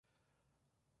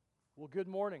Well, good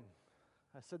morning.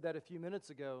 I said that a few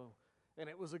minutes ago, and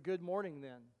it was a good morning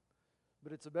then,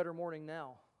 but it's a better morning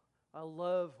now. I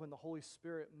love when the Holy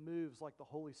Spirit moves like the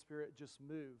Holy Spirit just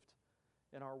moved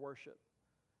in our worship.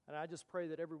 And I just pray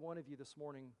that every one of you this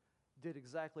morning did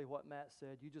exactly what Matt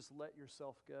said. You just let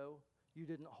yourself go. You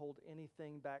didn't hold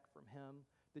anything back from Him,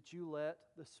 that you let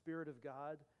the Spirit of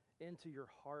God into your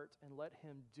heart and let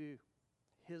Him do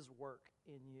His work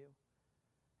in you.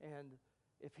 And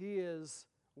if He is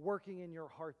working in your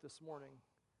heart this morning,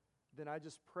 then I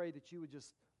just pray that you would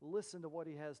just listen to what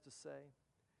He has to say.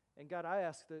 And God, I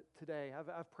ask that today,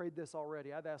 I've prayed this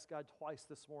already, I've asked God twice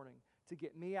this morning to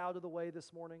get me out of the way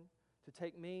this morning, to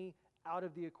take me out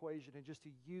of the equation and just to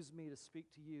use me to speak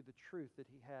to you the truth that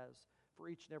He has for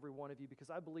each and every one of you, because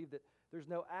I believe that there's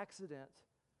no accident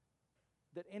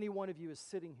that any one of you is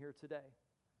sitting here today.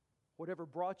 Whatever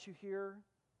brought you here,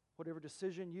 whatever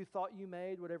decision you thought you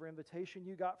made, whatever invitation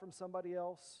you got from somebody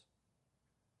else,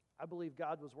 I believe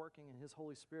God was working and His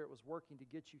Holy Spirit was working to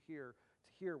get you here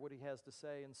to hear what He has to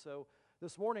say. And so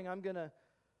this morning I'm going to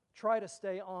try to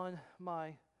stay on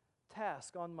my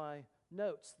task, on my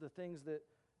notes, the things that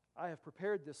I have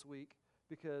prepared this week,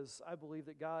 because I believe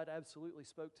that God absolutely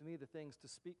spoke to me the things to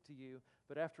speak to you.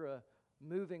 But after a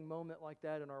moving moment like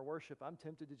that in our worship, I'm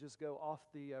tempted to just go off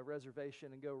the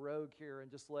reservation and go rogue here and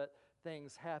just let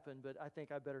things happen, but I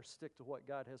think I better stick to what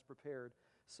God has prepared.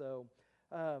 So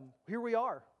here we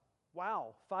are.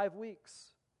 Wow, 5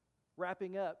 weeks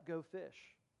wrapping up Go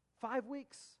Fish. 5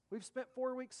 weeks. We've spent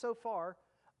 4 weeks so far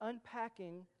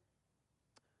unpacking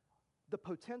the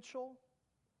potential,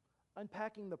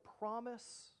 unpacking the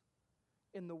promise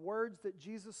in the words that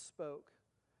Jesus spoke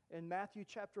in Matthew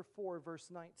chapter 4, verse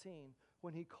 19,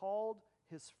 when He called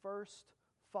His first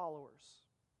followers,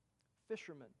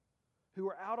 fishermen, who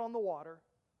were out on the water,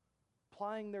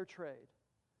 plying their trade.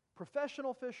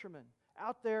 Professional fishermen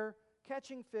out there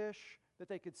catching fish that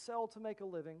they could sell to make a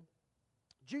living.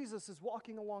 Jesus is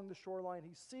walking along the shoreline.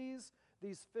 He sees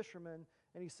these fishermen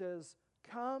and He says,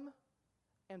 "Come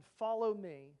and follow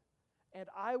me, and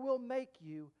I will make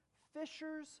you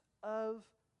fishers of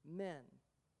men."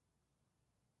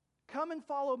 Come and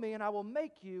follow me, and I will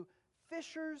make you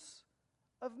fishers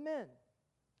of men.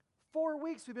 4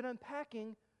 weeks we've been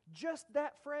unpacking just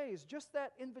that phrase, just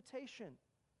that invitation,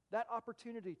 that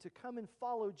opportunity to come and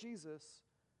follow Jesus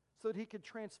so that He could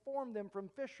transform them from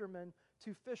fishermen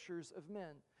to fishers of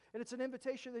men. And it's an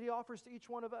invitation that He offers to each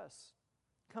one of us.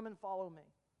 Come and follow me,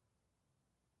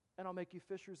 and I'll make you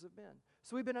fishers of men.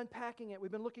 So we've been unpacking it.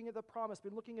 We've been looking at the promise,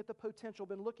 been looking at the potential,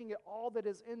 been looking at all that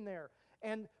is in there.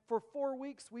 And for 4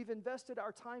 weeks, we've invested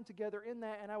our time together in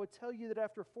that. And I would tell you that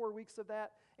after 4 weeks of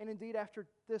that, and indeed after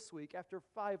this week, after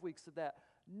 5 weeks of that,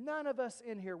 none of us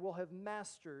in here will have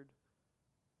mastered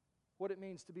what it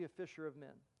means to be a fisher of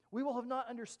men. We will have not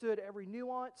understood every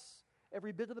nuance,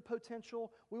 every bit of the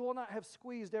potential. We will not have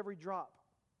squeezed every drop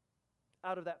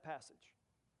out of that passage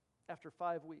after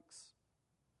 5 weeks.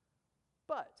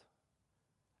 But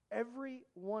every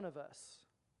one of us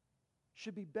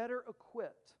should be better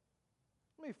equipped.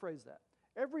 Let me phrase that.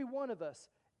 Every one of us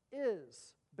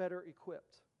is better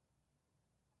equipped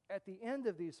at the end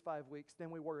of these 5 weeks than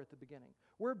we were at the beginning.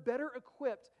 We're better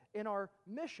equipped in our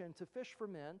mission to fish for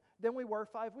men than we were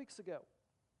 5 weeks ago.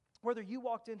 Whether you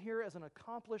walked in here as an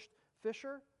accomplished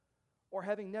fisher or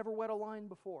having never wet a line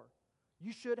before,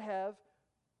 you should have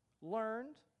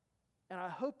learned, and I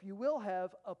hope you will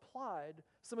have applied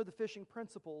some of the fishing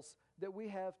principles that we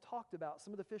have talked about,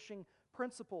 some of the fishing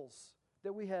principles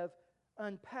that we have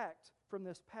unpacked from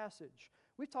this passage.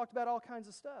 We've talked about all kinds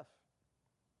of stuff.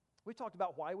 We talked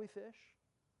about why we fish.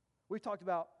 We talked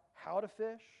about how to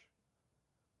fish.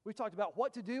 We talked about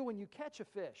what to do when you catch a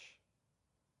fish.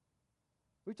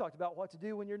 We talked about what to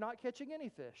do when you're not catching any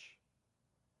fish.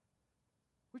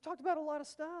 We talked about a lot of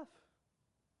stuff.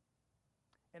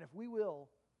 And if we will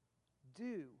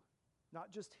do,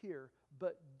 not just hear,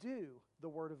 but do the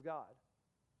Word of God,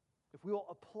 if we will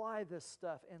apply this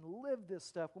stuff and live this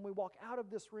stuff when we walk out of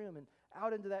this room and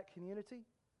out into that community,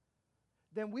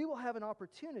 then we will have an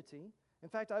opportunity. In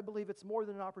fact, I believe it's more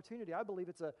than an opportunity. I believe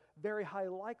it's a very high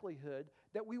likelihood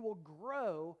that we will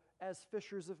grow as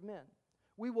fishers of men.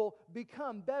 We will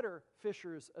become better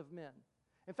fishers of men.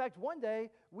 In fact, one day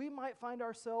we might find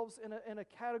ourselves in a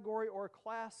category or a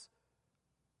class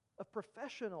of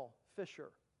professional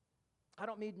fisher. I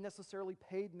don't mean necessarily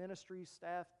paid ministry,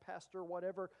 staff, pastor,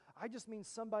 whatever. I just mean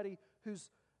somebody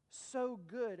who's so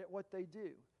good at what they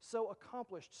do, so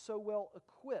accomplished, so well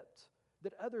equipped,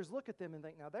 that others look at them and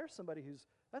think, now there's somebody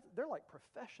they're like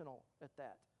professional at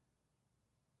that.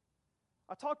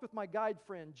 I talked with my guide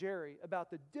friend, Jerry, about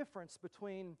the difference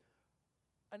between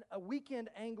a weekend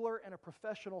angler and a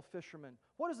professional fisherman.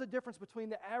 What is the difference between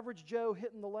the average Joe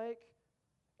hitting the lake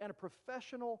and a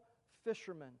professional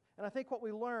fisherman? And I think what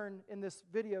we learn in this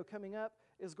video coming up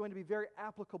is going to be very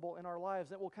applicable in our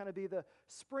lives. It will kind of be the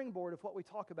springboard of what we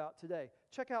talk about today.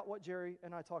 Check out what Jerry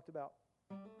and I talked about.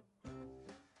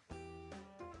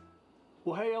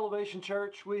 Well, hey, Elevation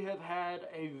Church, we have had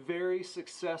a very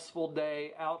successful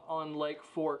day out on Lake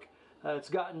Fork. It's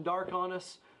gotten dark on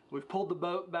us. We've pulled the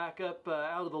boat back up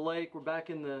out of the lake. We're back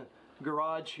in the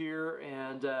garage here,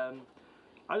 and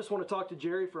I just want to talk to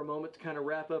Jerry for a moment to kind of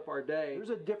wrap up our day. There's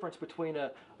a difference between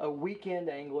a weekend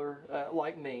angler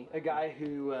like me, a guy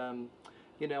who,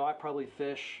 I probably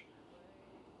fish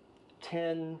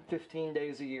 10, 15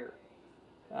 days a year.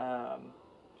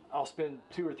 I'll spend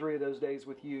 2 or 3 of those days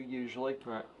with you usually,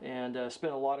 right, and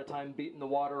spend a lot of time beating the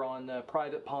water on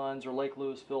private ponds or Lake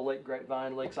Louisville, Lake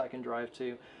Grapevine, lakes I can drive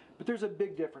to. But there's a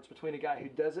big difference between a guy who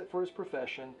does it for his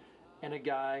profession and a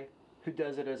guy who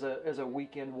does it as a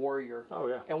weekend warrior. Oh,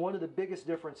 yeah. And one of the biggest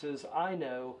differences I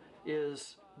know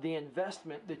is the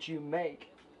investment that you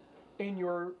make in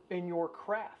your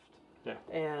craft. Yeah.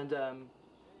 And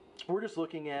we're just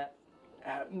looking at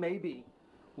maybe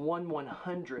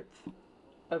 1/100th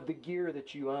of the gear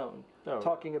that you own. Oh.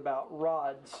 Talking about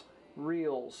rods,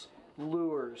 reels,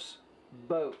 lures,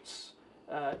 boats,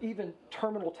 even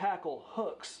terminal tackle,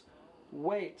 hooks,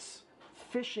 weights,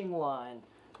 fishing line,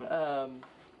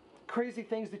 crazy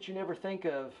things that you never think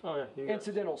of. Oh, yeah.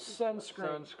 Incidental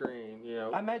sunscreen.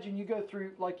 Sunscreen, I imagine you go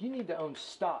through, like, you need to own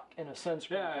stock in a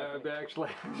sunscreen Yeah, company. actually,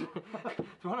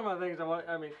 it's one of my things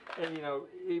and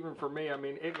even for me,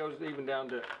 it goes even down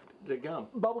to the gum.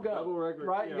 Bubble gum, regular,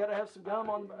 right? You got to have some gum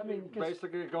on, 'cause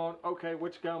basically going, okay,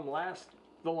 which gum lasts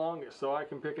the longest, so I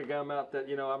can pick a gum out that,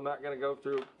 I'm not going to go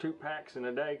through 2 packs in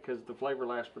a day because the flavor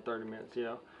lasts for 30 minutes,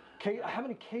 How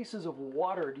many cases of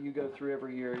water do you go through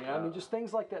every year? Just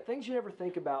things like that, things you never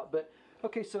think about. But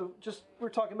okay, so just we were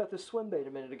talking about this swim bait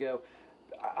a minute ago.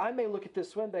 I may look at this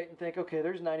swim bait and think, okay,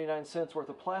 there's 99 cents worth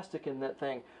of plastic in that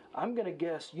thing. I'm going to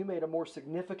guess you made a more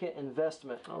significant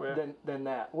investment than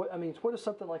that. What does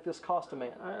something like this cost a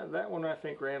man? That one I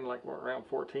think ran around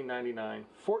 $14.99.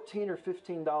 $14 or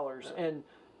 $15, and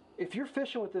if you're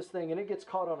fishing with this thing and it gets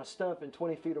caught on a stump in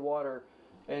 20 feet of water,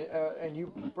 and you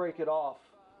break it off,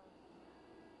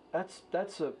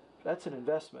 that's an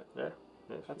investment. Yeah.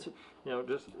 That's it.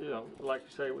 Like you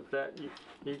say, with that,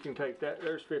 you can take that.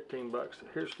 There's $15.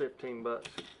 Here's $15.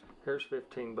 Here's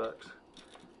 $15.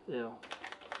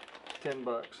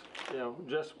 $10.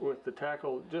 Just with the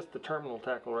tackle, just the terminal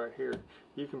tackle right here,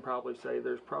 you can probably say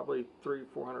there's probably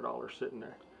 $300-400 sitting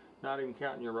there. Not even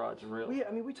counting your rods and reels.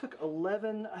 We took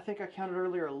 11, I think I counted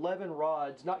earlier, 11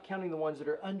 rods, not counting the ones that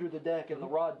are under the deck in the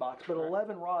rod box, but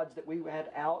 11 rods that we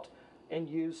had out and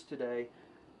used today.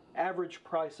 Average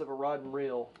price of a rod and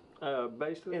reel.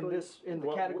 Basically, in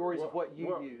the categories of what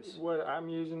you use. What I'm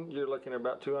using, you're looking at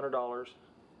about $200,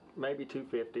 maybe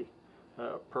 $250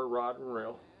 per rod and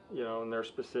reel. And they're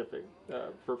specific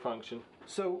for function.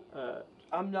 So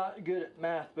I'm not good at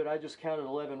math, but I just counted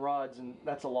 11 rods, and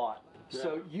that's a lot. Yeah.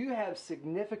 So you have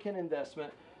significant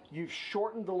investment. You've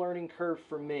shortened the learning curve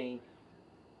for me.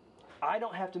 I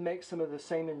don't have to make some of the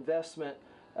same investment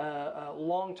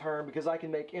long term because I can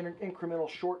make incremental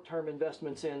short term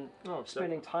investments in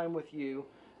spending time with you,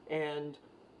 and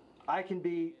I can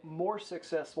be more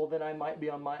successful than I might be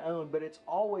on my own. But it's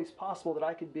always possible that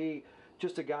I could be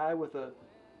just a guy with a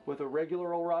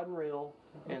regular old rod and reel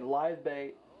and live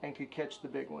bait and could catch the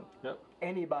big one. Yep.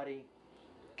 Anybody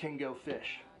can go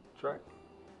fish. That's right.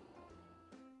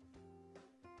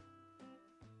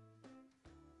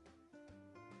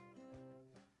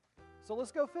 So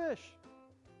let's go fish.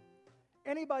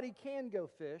 Anybody can go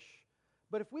fish,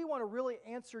 but if we want to really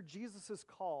answer Jesus'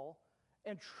 call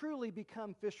and truly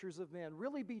become fishers of men,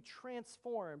 really be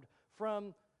transformed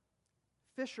from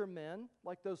fishermen,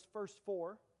 like those first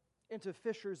 4, into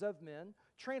fishers of men,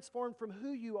 transformed from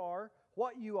who you are,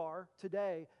 what you are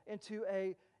today, into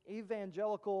a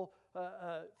evangelical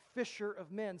fisher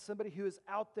of men, somebody who is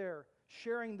out there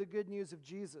sharing the good news of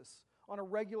Jesus on a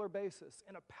regular basis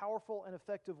in a powerful and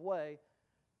effective way,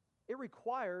 it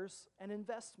requires an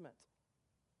investment.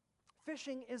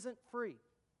 Fishing isn't free.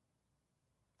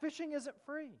 Fishing isn't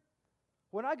free.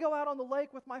 When I go out on the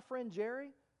lake with my friend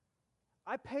Jerry,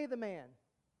 I pay the man.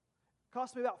 It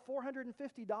costs me about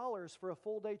 $450 for a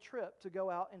full day trip to go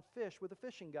out and fish with a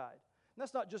fishing guide. And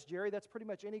that's not just Jerry, that's pretty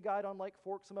much any guide on Lake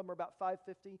Fork. Some of them are about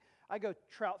 $550. I go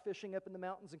trout fishing up in the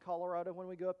mountains in Colorado when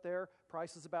we go up there.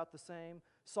 Price is about the same.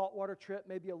 Saltwater trip,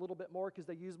 maybe a little bit more because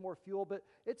they use more fuel, but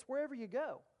it's wherever you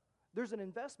go. There's an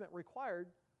investment required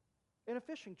in a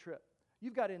fishing trip.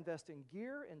 You've got to invest in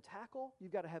gear and tackle.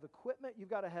 You've got to have equipment. You've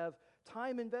got to have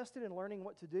time invested in learning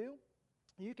what to do.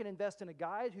 You can invest in a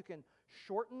guide who can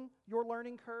shorten your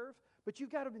learning curve, but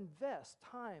you've got to invest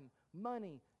time,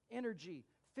 money, energy.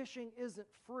 Fishing isn't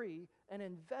free, and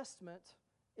investment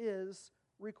is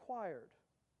required.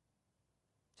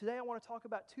 Today I want to talk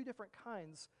about two different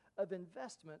kinds of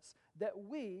investments that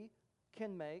we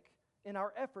can make in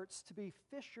our efforts to be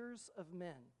fishers of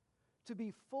men, to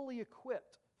be fully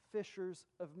equipped fishers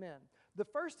of men. The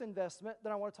first investment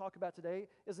that I want to talk about today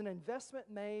is an investment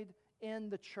made in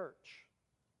the church.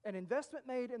 An investment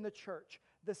made in the church.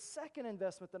 The second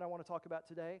investment that I want to talk about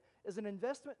today is an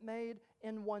investment made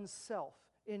in oneself,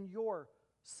 in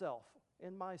yourself,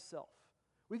 in myself.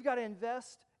 We've got to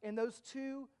invest in those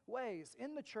two ways,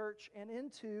 in the church and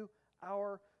into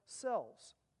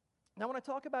ourselves. Now, when I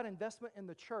talk about investment in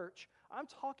the church, I'm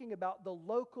talking about the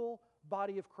local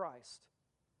body of Christ.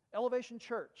 Elevation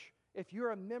Church, if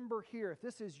you're a member here, if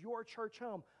this is your church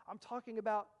home, I'm talking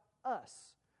about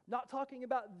us. Not talking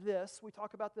about this. We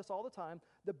talk about this all the time.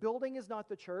 The building is not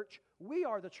the church. We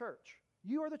are the church.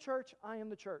 You are the church. I am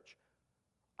the church.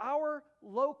 Our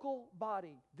local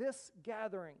body, this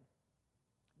gathering,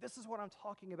 this is what I'm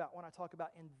talking about when I talk about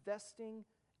investing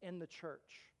in the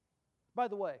church. By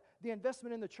the way, the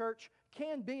investment in the church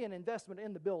can be an investment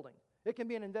in the building. It can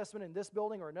be an investment in this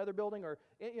building or another building or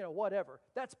whatever.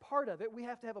 That's part of it. We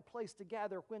have to have a place to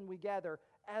gather when we gather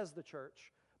as the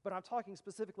church. But I'm talking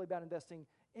specifically about investing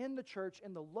in the church,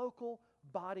 in the local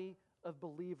body of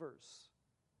believers.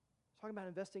 I'm talking about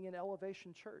investing in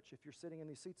Elevation Church if you're sitting in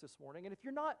these seats this morning. And if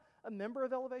you're not a member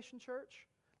of Elevation Church,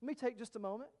 let me take just a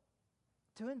moment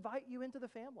to invite you into the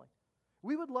family.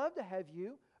 We would love to have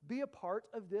you be a part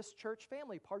of this church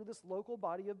family, part of this local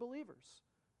body of believers.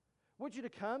 I want you to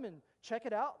come and check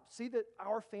it out, see that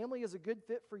our family is a good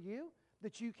fit for you,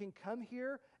 that you can come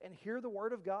here and hear the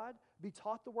Word of God, be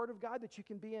taught the Word of God, that you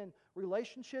can be in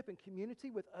relationship and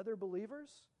community with other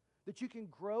believers, that you can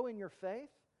grow in your faith,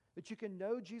 that you can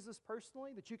know Jesus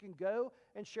personally, that you can go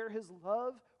and share His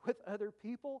love with other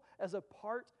people as a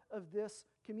part of this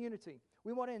community.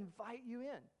 We want to invite you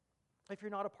in. If you're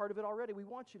not a part of it already, we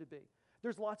want you to be.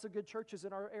 There's lots of good churches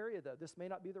in our area, though. This may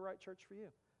not be the right church for you.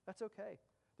 That's okay.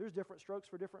 There's different strokes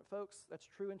for different folks. That's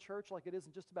true in church like it is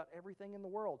in just about everything in the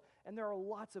world. And there are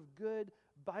lots of good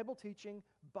Bible-teaching,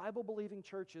 Bible-believing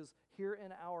churches here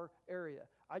in our area.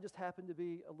 I just happen to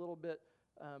be a little bit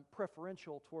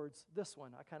preferential towards this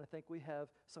one. I kind of think we have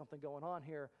something going on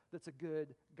here that's a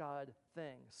good God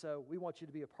thing. So we want you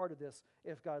to be a part of this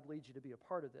if God leads you to be a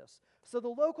part of this. So the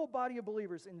local body of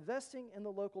believers, investing in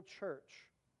the local church.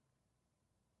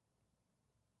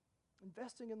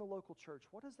 Investing in the local church,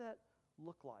 what does that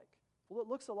look like? Well, it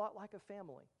looks a lot like a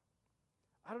family.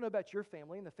 I don't know about your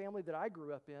family. In the family that I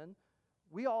grew up in,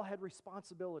 we all had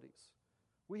responsibilities.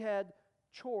 We had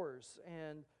chores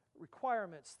and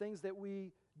requirements, things that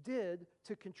we did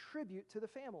to contribute to the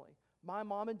family. My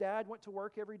mom and dad went to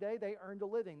work every day. They earned a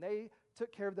living. They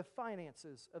took care of the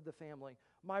finances of the family.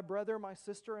 My brother, my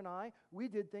sister, and I, we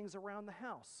did things around the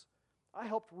house. I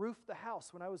helped roof the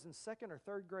house when I was in second or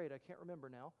third grade. I can't remember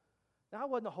now. Now, I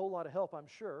wasn't a whole lot of help, I'm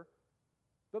sure,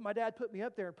 but my dad put me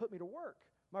up there and put me to work.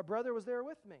 My brother was there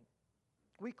with me.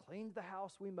 We cleaned the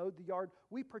house. We mowed the yard.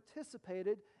 We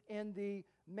participated in the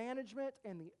management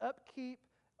and the upkeep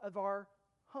of our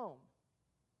home.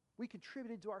 We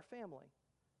contributed to our family.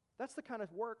 That's the kind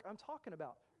of work I'm talking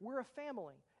about. We're a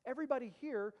family. Everybody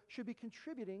here should be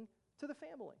contributing to the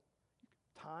family.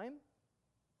 Time,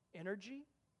 energy,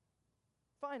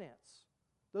 finance.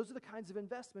 Those are the kinds of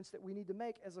investments that we need to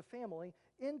make as a family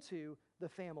into the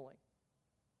family.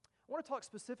 I want to talk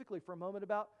specifically for a moment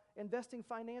about investing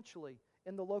financially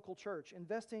in the local church,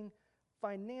 investing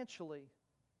financially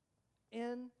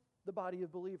in the body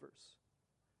of believers.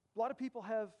 A lot of people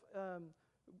have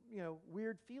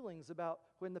weird feelings about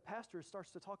when the pastor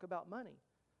starts to talk about money.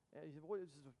 Does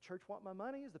the church want my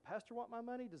money? Does the pastor want my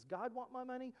money? Does God want my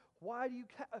money? Why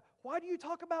do you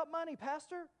talk about money,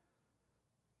 pastor?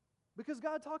 Because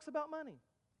God talks about money.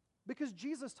 Because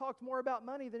Jesus talked more about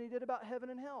money than He did about heaven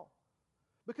and hell.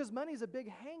 Because money is a big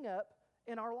hang-up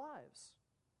in our lives.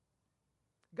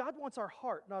 God wants our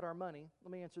heart, not our money.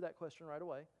 Let me answer that question right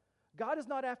away. God is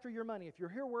not after your money. If you're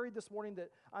here worried this morning that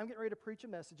I'm getting ready to preach a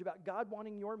message about God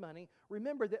wanting your money,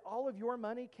 remember that all of your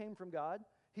money came from God.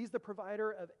 He's the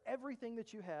provider of everything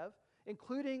that you have,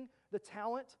 including the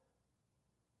talent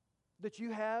that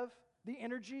you have, the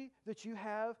energy that you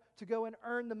have to go and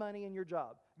earn the money in your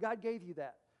job. God gave you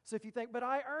that. So if you think, but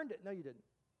I earned it. No, you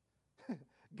didn't.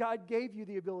 God gave you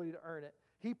the ability to earn it.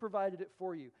 He provided it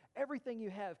for you. Everything you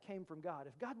have came from God.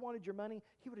 If God wanted your money,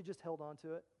 He would have just held on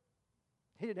to it.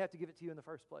 He didn't have to give it to you in the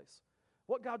first place.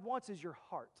 What God wants is your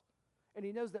heart. And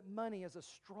He knows that money is a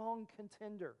strong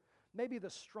contender, maybe the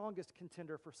strongest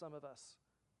contender for some of us,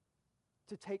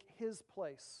 to take His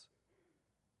place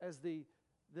as the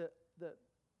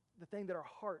thing that our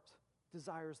heart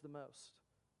desires the most,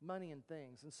 money and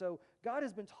things. And so God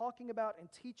has been talking about and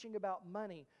teaching about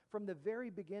money from the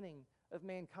very beginning of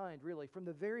mankind, really. From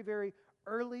the very, very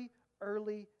early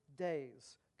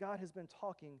days, God has been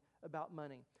talking about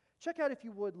money. Check out, if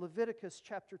you would, Leviticus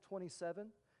chapter 27.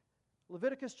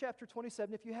 Leviticus chapter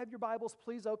 27. If you have your Bibles,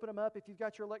 please open them up. If you've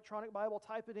got your electronic Bible,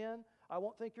 type it in. I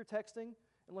won't think you're texting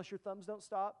unless your thumbs don't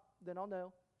stop. Then I'll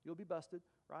know. You'll be busted,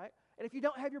 right? And if you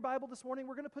don't have your Bible this morning,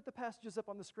 we're going to put the passages up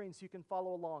on the screen so you can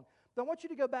follow along. But I want you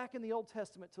to go back in the Old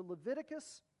Testament to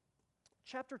Leviticus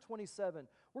chapter 27.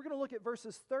 We're going to look at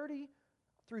verses 30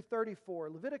 through 34.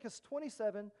 Leviticus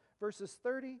 27, verses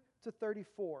 30 to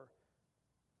 34.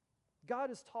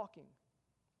 God is talking.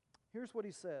 Here's what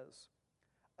He says.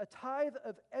 A tithe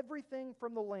of everything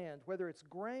from the land, whether it's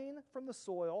grain from the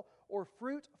soil or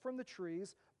fruit from the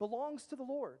trees, belongs to the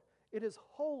Lord. It is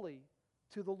holy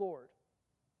to the Lord.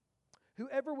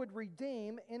 Whoever would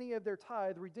redeem any of their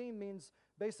tithe, redeem means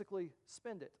basically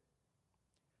spend it.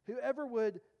 Whoever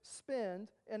would spend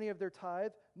any of their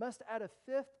tithe must add a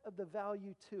fifth of the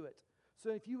value to it. So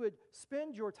if you would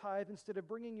spend your tithe instead of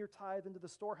bringing your tithe into the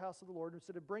storehouse of the Lord,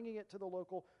 instead of bringing it to the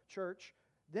local church,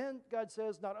 then God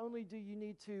says not only do you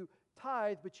need to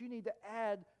tithe, but you need to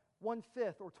add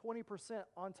 1/5 or 20%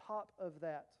 on top of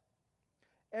that.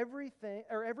 Every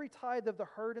tithe of the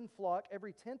herd and flock,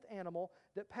 every 10th animal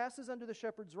that passes under the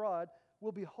shepherd's rod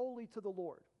will be holy to the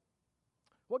Lord.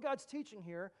 What God's teaching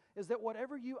here is that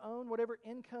whatever you own, whatever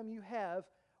income you have,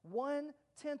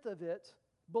 1/10 of it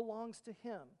belongs to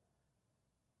Him.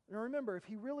 Now remember, if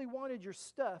He really wanted your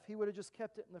stuff, He would have just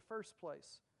kept it in the first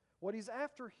place. What He's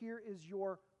after here is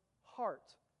your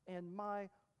heart and my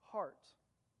heart.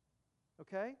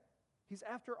 Okay? He's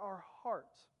after our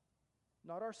heart,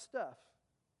 not our stuff.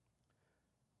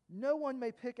 No one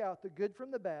may pick out the good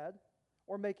from the bad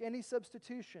or make any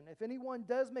substitution. If anyone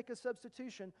does make a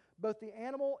substitution, both the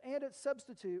animal and its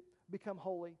substitute become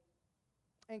holy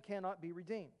and cannot be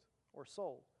redeemed or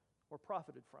sold or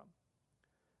profited from.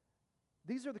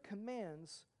 These are the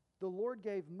commands the Lord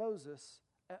gave Moses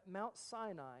at Mount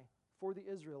Sinai for the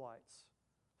Israelites.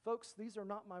 Folks, these are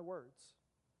not my words.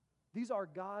 These are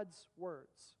God's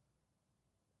words.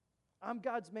 I'm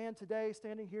God's man today,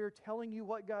 standing here telling you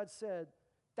what God said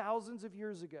thousands of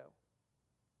years ago.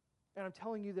 And I'm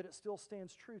telling you that it still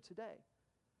stands true today.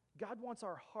 God wants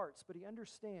our hearts, but He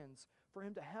understands for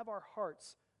Him to have our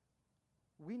hearts,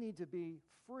 we need to be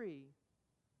free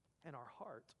in our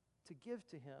heart to give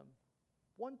to Him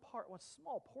one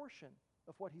small portion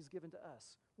of what He's given to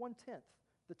us. 1/10,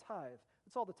 the tithe.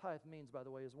 That's all the tithe means, by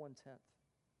the way, is 1/10.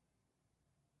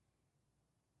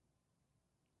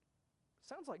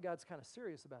 Sounds like God's kind of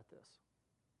serious about this.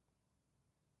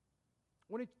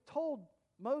 When He told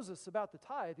Moses about the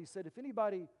tithe, He said, if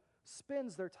anybody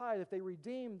spends their tithe, if they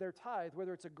redeem their tithe,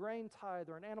 whether it's a grain tithe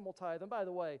or an animal tithe, and by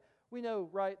the way, we know,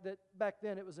 right, that back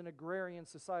then it was an agrarian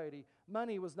society.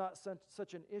 Money was not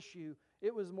such an issue.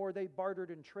 It was more they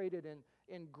bartered and traded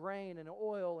in grain and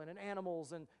oil and in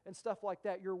animals and stuff like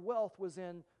that. Your wealth was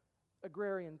in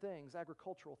agrarian things,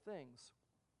 agricultural things.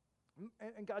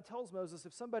 And God tells Moses,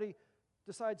 if somebody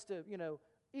decides to,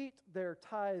 eat their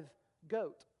tithe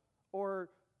goat or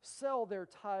sell their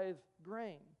tithe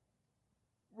grain,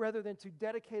 rather than to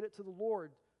dedicate it to the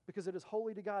Lord because it is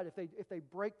holy to God, if they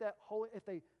break that holy, if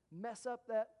they mess up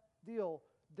that deal,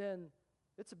 then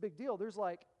it's a big deal. There's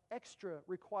like extra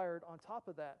required on top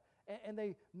of that. And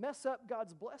they mess up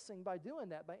God's blessing by doing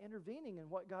that, by intervening in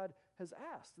what God has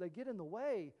asked. They get in the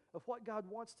way of what God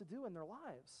wants to do in their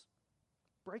lives.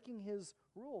 Breaking His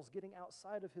rules, getting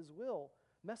outside of His will,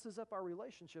 messes up our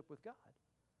relationship with God.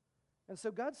 And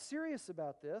so God's serious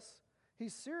about this.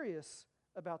 He's serious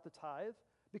about the tithe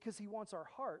because He wants our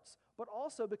hearts, but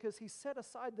also because He set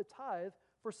aside the tithe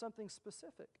for something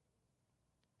specific.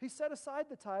 He set aside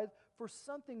the tithe for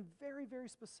something very, very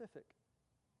specific.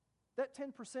 That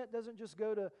 10% doesn't just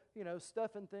go to,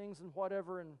 stuff and things and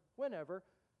whatever and whenever.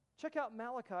 Check out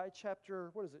Malachi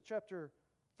chapter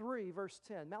 3, verse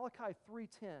 10. Malachi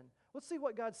 3:10. Let's see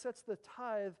what God sets the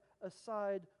tithe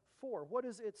aside for. What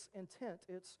is its intent,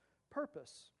 its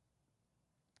purpose?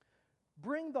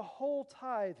 Bring the whole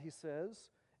tithe, He says,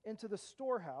 into the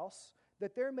storehouse,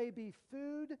 that there may be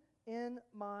food in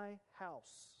my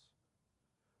house.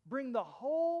 Bring the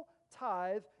whole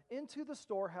tithe into the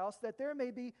storehouse, that there may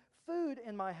be food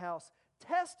in my house.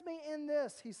 Test me in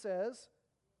this, He says,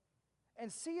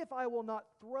 and see if I will not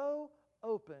throw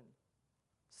open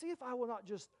See if I will not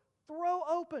just throw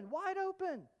open, wide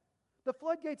open, the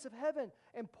floodgates of heaven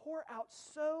and pour out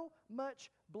so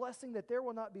much blessing that there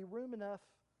will not be room enough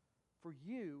for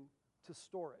you to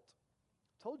store it.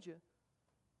 Told you,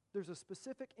 there's a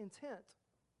specific intent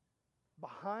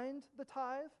behind the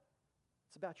tithe.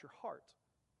 It's about your heart.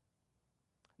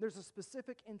 There's a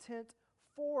specific intent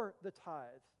for the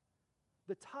tithe.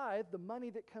 The tithe, the money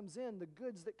that comes in, the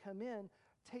goods that come in,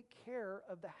 take care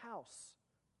of the house.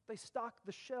 They stock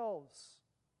the shelves,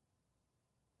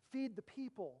 feed the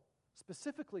people,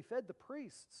 specifically fed the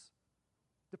priests.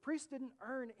 The priests didn't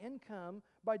earn income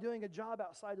by doing a job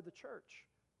outside of the church,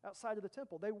 outside of the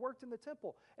temple. They worked in the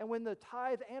temple. And when the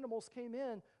tithe animals came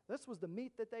in, this was the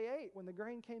meat that they ate. When the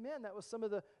grain came in,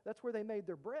 that's where they made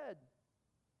their bread.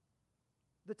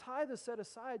 The tithe is set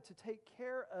aside to take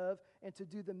care of and to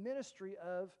do the ministry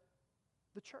of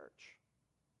the church.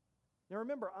 Now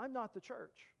remember, I'm not the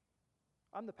church.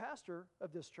 I'm the pastor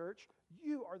of this church.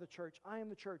 You are the church. I am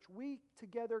the church. We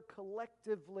together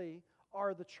collectively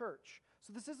are the church.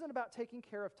 So this isn't about taking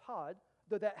care of Todd,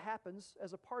 though that happens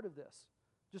as a part of this.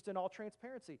 Just in all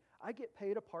transparency, I get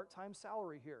paid a part-time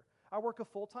salary here. I work a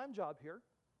full-time job here,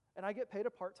 and I get paid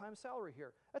a part-time salary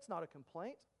here. That's not a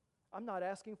complaint. I'm not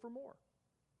asking for more.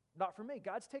 Not for me.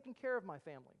 God's taking care of my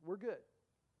family. We're good.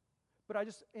 But I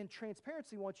just, in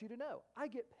transparency, want you to know, I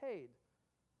get paid.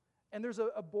 And there's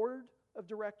a board of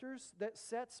directors that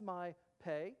sets my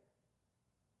pay.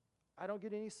 I don't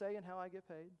get any say in how I get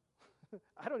paid.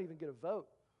 I don't even get a vote.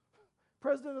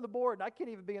 President of the board, and I can't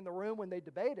even be in the room when they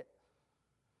debate it.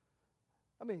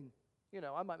 I mean,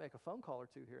 I might make a phone call or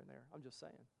two here and there. I'm just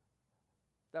saying.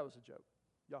 That was a joke.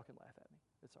 Y'all can laugh at me.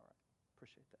 It's all right.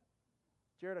 Appreciate that.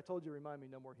 Jared, I told you to remind me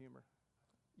no more humor.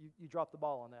 You dropped the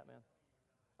ball on that, man.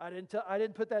 I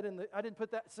didn't put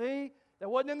that. See, that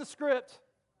wasn't in the script.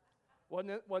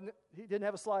 He didn't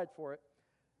have a slide for it.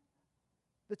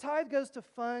 The tithe goes to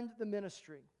fund the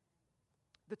ministry.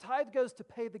 The tithe goes to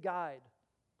pay the guide.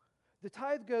 The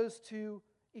tithe goes to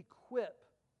equip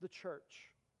the church.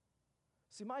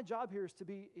 See, my job here is to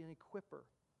be an equipper.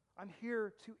 I'm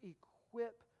here to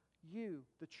equip you,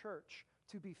 the church,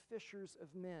 to be fishers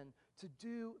of men, to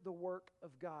do the work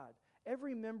of God.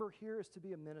 Every member here is to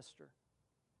be a minister.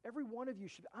 Every one of you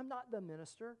should be. I'm not the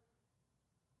minister.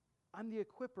 I'm the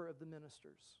equipper of the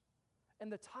ministers.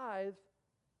 And the tithe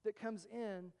that comes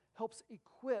in helps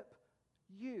equip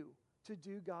you to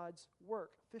do God's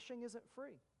work. Fishing isn't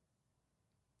free.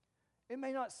 It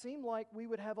may not seem like we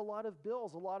would have a lot of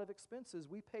bills, a lot of expenses.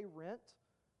 We pay rent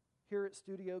here at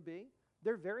Studio B.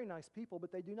 They're very nice people,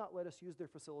 but they do not let us use their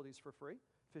facilities for free.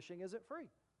 Fishing isn't free.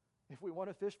 If we want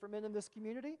to fish for men in this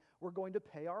community, we're going to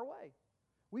pay our way.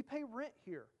 We pay rent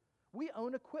here. We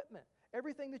own equipment.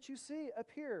 Everything that you see up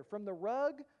here, from the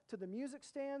rug to the music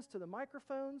stands to the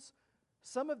microphones,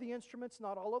 some of the instruments,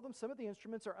 not all of them, some of the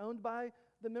instruments are owned by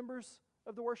the members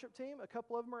of the worship team. A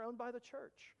couple of them are owned by the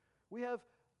church. We have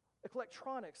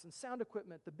electronics and sound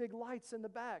equipment, the big lights in the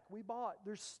back we bought.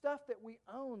 There's stuff that we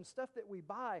own, stuff that we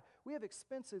buy. We have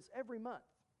expenses every month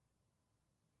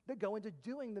that go into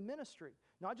doing the ministry,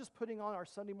 not just putting on our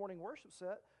Sunday morning worship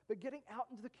set, but getting out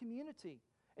into the community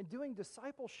and doing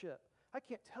discipleship. I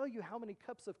can't tell you how many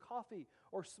cups of coffee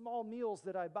or small meals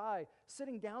that I buy,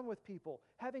 sitting down with people,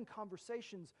 having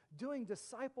conversations, doing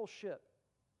discipleship.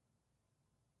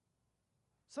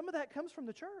 Some of that comes from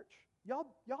the church. Y'all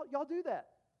do that.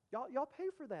 Y'all pay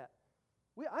for that.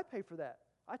 I pay for that.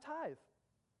 I tithe.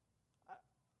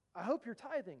 I hope you're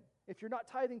tithing. If you're not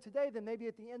tithing today, then maybe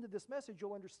at the end of this message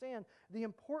you'll understand the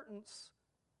importance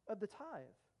of the tithe.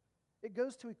 It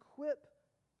goes to equip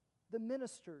the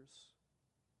ministers,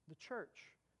 the church,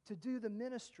 to do the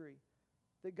ministry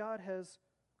that God has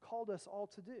called us all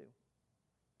to do,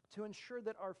 to ensure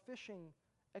that our fishing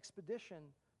expedition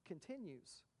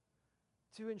continues,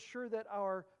 to ensure that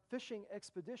our fishing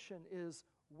expedition is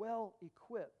well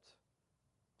equipped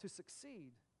to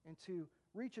succeed and to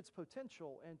reach its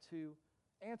potential and to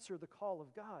answer the call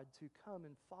of God to come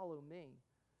and follow me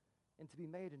and to be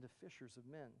made into fishers of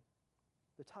men.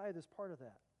 The tithe is part of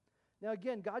that. Now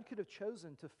again, God could have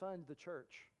chosen to fund the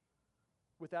church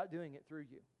without doing it through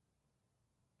you.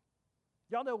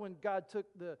 Y'all know when God took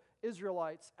the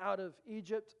Israelites out of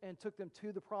Egypt and took them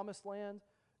to the promised land,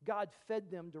 God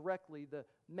fed them directly the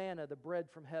manna, the bread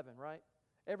from heaven, right?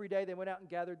 Every day they went out and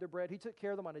gathered their bread. He took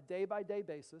care of them on a day-by-day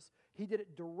basis. He did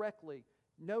it directly.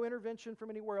 No intervention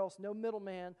from anywhere else, no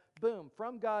middleman. Boom,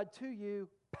 from God to you,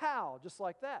 pow, just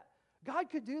like that. God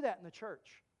could do that in the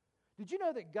church. Did you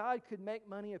know that God could make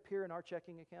money appear in our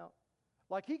checking account?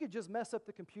 Like he could just mess up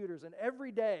the computers and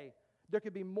every day there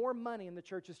could be more money in the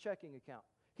church's checking account.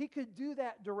 He could do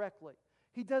that directly.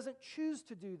 He doesn't choose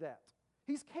to do that.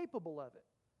 He's capable of it.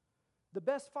 The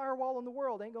best firewall in the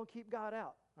world ain't going to keep God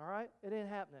out, all right? It ain't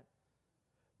happening.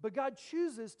 But God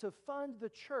chooses to fund the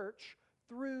church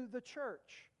through the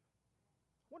church.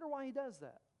 I wonder why he does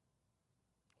that.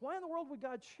 Why in the world would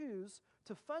God choose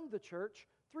to fund the church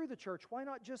through the church? Why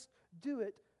not just do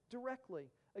it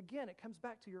directly? Again, it comes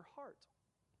back to your heart.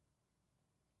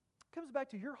 It comes back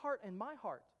to your heart and my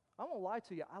heart. I won't lie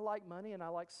to you. I like money and I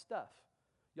like stuff.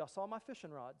 Y'all saw my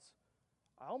fishing rods.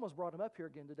 I almost brought them up here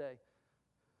again today.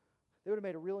 They would have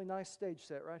made a really nice stage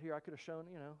set right here. I could have shown,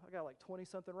 I got like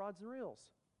 20-something rods and reels.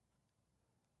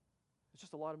 It's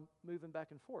just a lot of moving back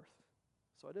and forth,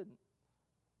 so I didn't.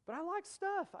 But I like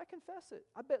stuff. I confess it.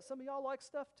 I bet some of y'all like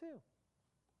stuff too.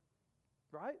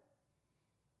 Right?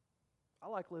 I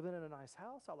like living in a nice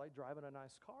house. I like driving a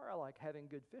nice car. I like having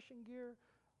good fishing gear.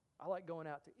 I like going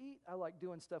out to eat. I like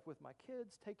doing stuff with my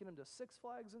kids, taking them to Six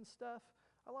Flags and stuff.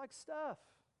 I like stuff.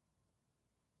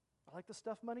 I like the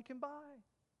stuff money can buy.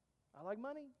 I like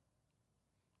money.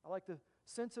 I like the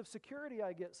sense of security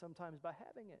I get sometimes by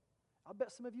having it. I'll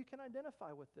bet some of you can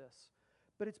identify with this.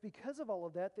 But it's because of all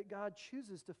of that that God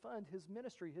chooses to fund his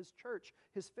ministry, his church,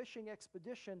 his fishing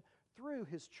expedition through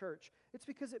his church. It's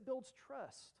because it builds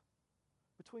trust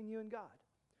between you and God.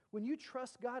 When you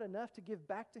trust God enough to give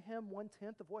back to him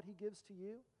 1/10 of what he gives to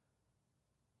you,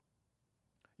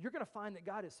 you're going to find that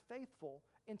God is faithful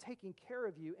in taking care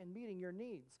of you and meeting your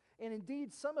needs. And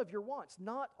indeed, some of your wants,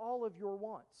 not all of your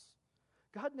wants.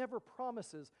 God never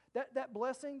promises that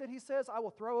blessing that he says, I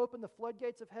will throw open the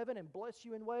floodgates of heaven and bless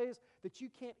you in ways that you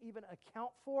can't even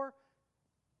account for.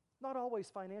 Not always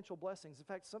financial blessings. In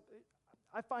fact,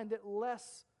 I find that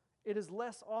it is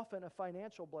less often a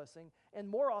financial blessing and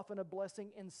more often a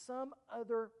blessing in some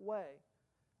other way.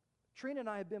 Trina and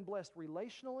I have been blessed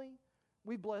relationally.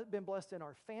 We've been blessed in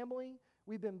our family.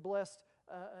 We've been blessed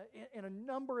in a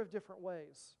number of different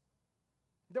ways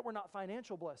that were not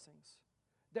financial blessings,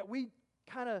 that we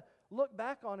kind of look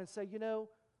back on and say,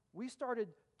 we started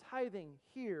tithing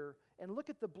here, and look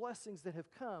at the blessings that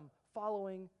have come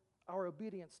following our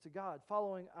obedience to God,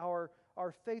 following our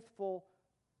faithful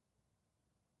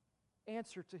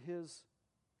answer to his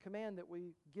command that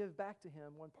we give back to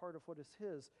him one part of what is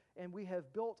his. And we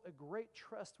have built a great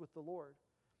trust with the Lord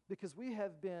because we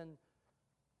have been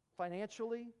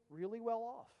financially really well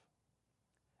off.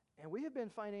 And we have been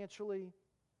financially,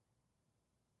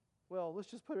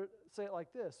 let's just say it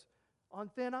like this, on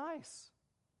thin ice,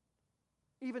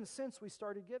 even since we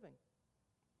started giving.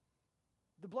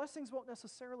 The blessings won't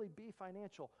necessarily be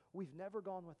financial. We've never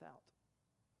gone without.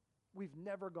 We've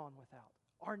never gone without.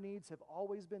 Our needs have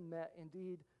always been met.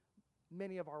 Indeed,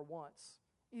 many of our wants,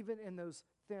 even in those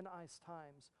thin ice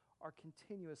times, are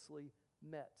continuously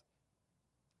met.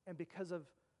 And because of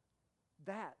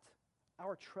that,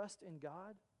 our trust in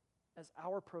God as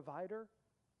our provider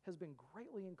has been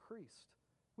greatly increased.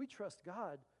 We trust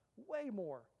God way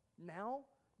more now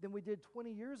than we did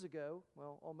 20 years ago,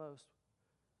 almost,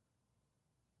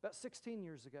 about 16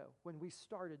 years ago when we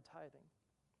started tithing.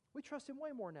 We trust him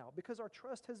way more now because our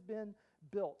trust has been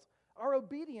built. Our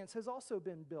obedience has also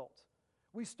been built.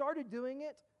 We started doing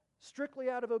it strictly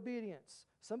out of obedience.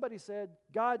 Somebody said,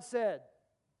 God said.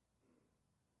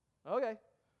 Okay,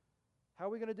 how are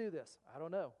we going to do this? I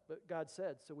don't know, but God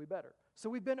said, so we better. So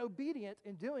we've been obedient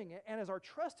in doing it, and as our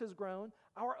trust has grown,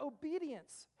 our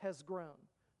obedience has grown.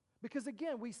 Because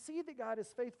again, we see that God is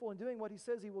faithful in doing what he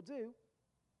says he will do.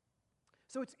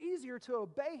 So it's easier to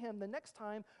obey him the next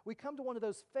time we come to one of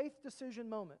those faith decision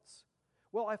moments.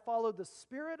 Will I follow the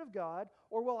Spirit of God,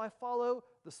 or will I follow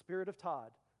the Spirit of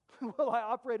Todd? Will I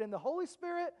operate in the Holy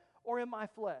Spirit or in my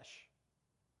flesh?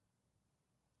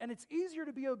 And it's easier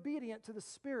to be obedient to the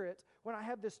Spirit when I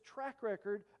have this track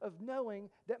record of knowing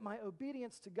that my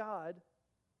obedience to God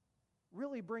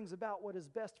really brings about what is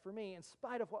best for me in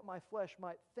spite of what my flesh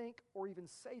might think or even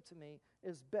say to me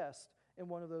is best in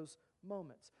one of those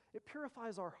moments. It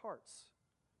purifies our hearts.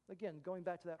 Again, going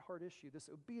back to that heart issue, this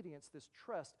obedience, this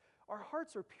trust. Our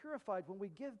hearts are purified when we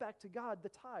give back to God the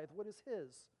tithe, what is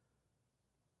his.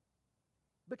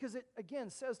 Because it, again,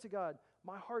 says to God,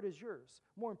 my heart is yours.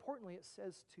 More importantly, it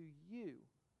says to you,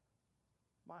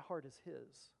 my heart is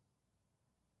his.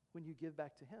 When you give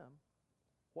back to him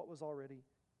what was already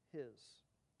his.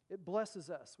 It blesses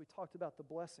us. We talked about the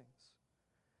blessings.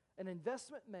 An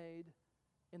investment made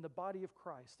in the body of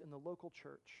Christ, in the local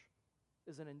church,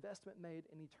 is an investment made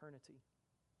in eternity.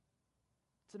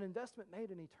 It's an investment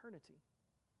made in eternity.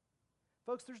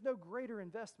 Folks, there's no greater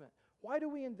investment. Why do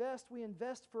we invest? We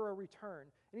invest for a return.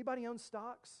 Anybody own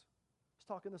stocks? I was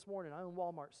talking this morning, I own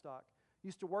Walmart stock.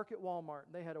 Used to work at Walmart,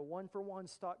 and they had a one-for-one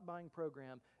stock buying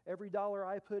program. Every dollar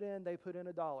I put in, they put in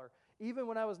a dollar. Even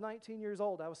when I was 19 years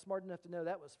old, I was smart enough to know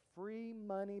that was free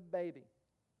money, baby.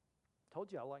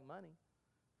 Told you I like money.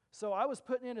 So I was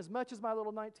putting in as much as my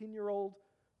little 19-year-old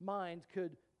mind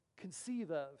could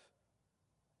conceive of.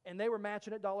 And they were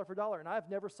matching it dollar for dollar. And I've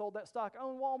never sold that stock. I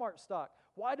own Walmart stock.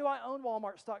 Why do I own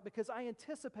Walmart stock? Because I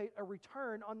anticipate a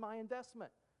return on my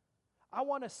investment. I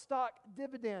want a stock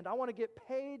dividend. I want to get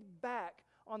paid back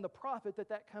on the profit that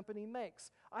that company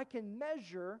makes. I can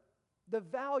measure the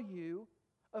value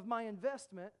of my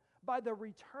investment by the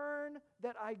return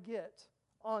that I get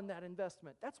on that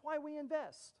investment. That's why we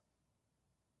invest.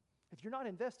 If you're not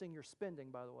investing, you're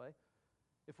spending, by the way.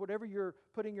 If whatever you're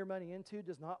putting your money into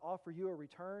does not offer you a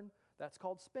return, that's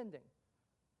called spending.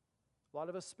 A lot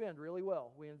of us spend really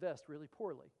well. We invest really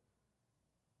poorly.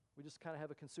 We just kind of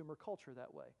have a consumer culture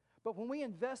that way. But when we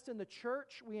invest in the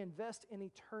church, we invest in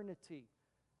eternity.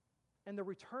 And the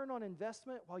return on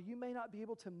investment, while you may not be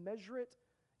able to measure it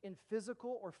in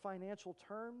physical or financial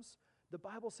terms, the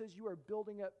Bible says you are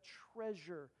building up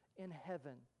treasure in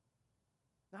heaven.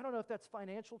 Now, I don't know if that's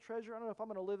financial treasure. I don't know if I'm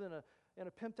going to live in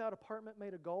a pimped-out apartment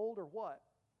made of gold or what.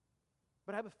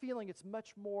 But I have a feeling it's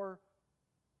much more,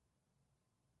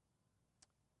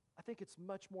 I think it's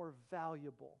much more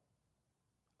valuable,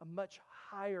 a much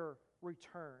higher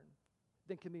return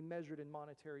than can be measured in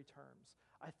monetary terms.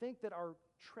 I think that our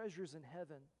treasures in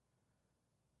heaven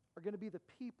are going to be the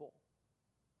people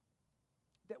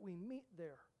that we meet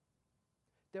there,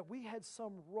 that we had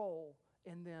some role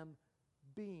in them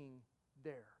being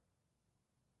there,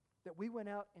 that we went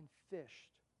out and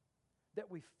fished, that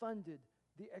we funded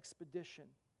the expedition,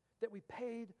 that we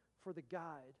paid for the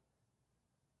guide,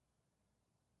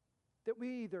 that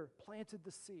we either planted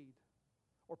the seed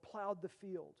or plowed the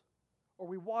field, or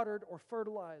we watered or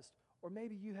fertilized, or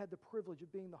maybe you had the privilege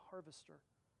of being the harvester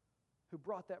who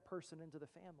brought that person into the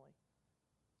family.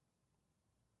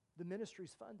 The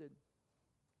ministry's funded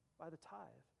by the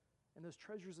tithe, and those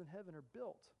treasures in heaven are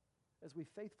built as we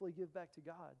faithfully give back to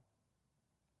God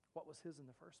what was His in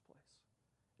the first place.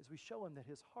 As we show Him that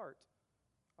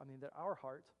that our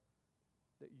heart,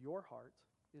 that your heart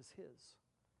is His,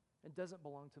 and doesn't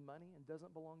belong to money and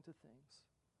doesn't belong to things.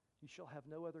 You shall have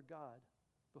no other God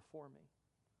before me.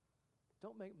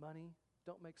 Don't make money,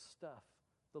 don't make stuff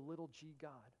the little g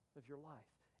God of your life.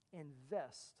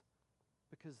 Invest,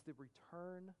 because the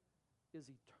return is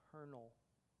eternal.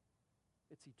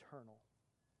 It's eternal.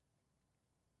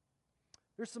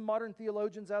 There's some modern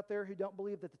theologians out there who don't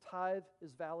believe that the tithe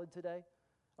is valid today.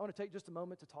 I want to take just a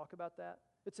moment to talk about that.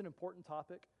 It's an important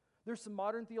topic. There's some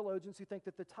modern theologians who think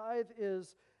that the tithe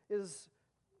is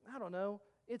I don't know,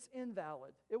 it's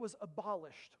invalid. It was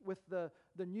abolished with the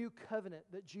new covenant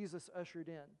that Jesus ushered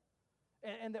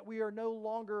in. And that we are no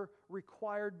longer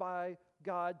required by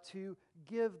God to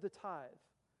give the tithe.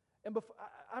 And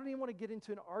I don't even want to get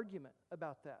into an argument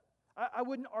about that. I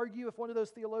wouldn't argue if one of those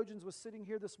theologians was sitting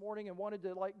here this morning and wanted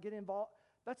to get involved.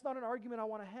 That's not an argument I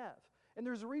want to have. And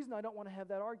there's a reason I don't want to have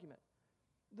that argument.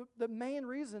 The main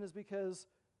reason is because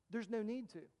there's no need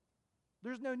to.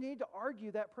 There's no need to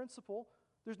argue that principle.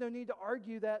 There's no need to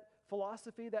argue that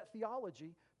philosophy, that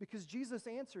theology, because Jesus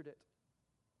answered it.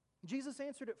 Jesus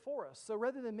answered it for us. So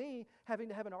rather than me having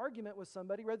to have an argument with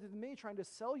somebody, rather than me trying to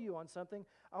sell you on something,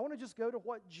 I want to just go to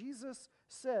what Jesus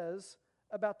says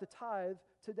about the tithe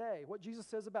today, what Jesus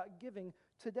says about giving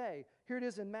today. Here it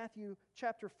is in Matthew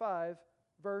chapter 5,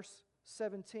 verse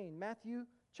 17. Matthew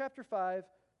chapter 5,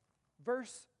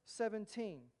 verse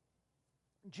 17.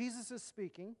 Jesus is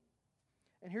speaking,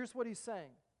 and here's what He's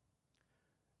saying.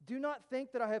 Do not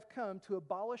think that I have come to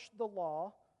abolish the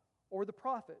law or the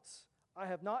prophets. I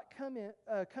have not come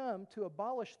to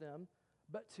abolish them,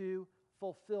 but to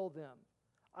fulfill them.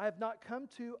 I have not come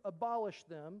to abolish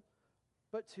them,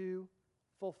 but to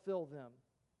fulfill them.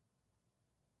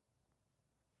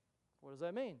 What does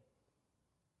that mean?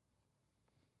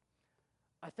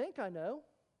 I think I know.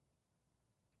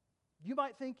 You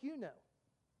might think you know.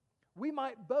 We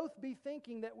might both be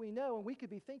thinking that we know, and we could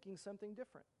be thinking something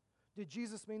different. Did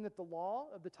Jesus mean that the law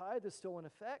of the tithe is still in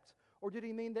effect? Or did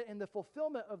He mean that in the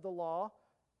fulfillment of the law,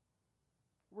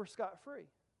 we're scot-free?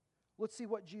 Let's see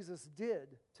what Jesus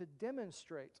did to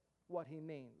demonstrate what He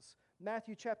means.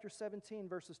 Matthew chapter 17,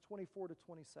 verses 24 to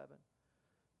 27.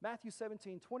 Matthew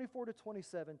 17, 24 to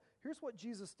 27. Here's what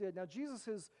Jesus did. Now, Jesus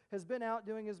has been out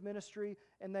doing His ministry,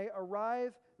 and they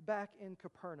arrive back in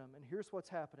Capernaum. And here's what's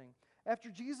happening. After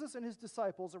Jesus and His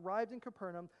disciples arrived in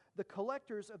Capernaum, the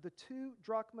collectors of the 2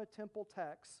 drachma temple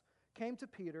tax came to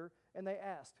Peter, and they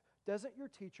asked, "Doesn't your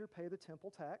teacher pay the temple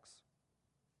tax?"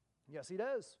 "Yes, he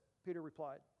does," Peter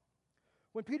replied.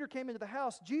 When Peter came into the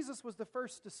house, Jesus was the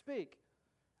first to speak.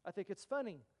 I think it's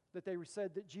funny that they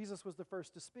said that Jesus was the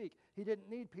first to speak. He didn't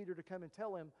need Peter to come and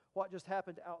tell him what just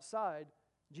happened outside.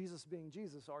 Jesus, being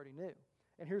Jesus, already knew.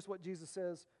 And here's what Jesus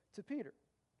says to Peter.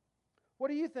 What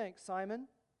do you think, Simon?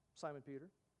 Simon Peter.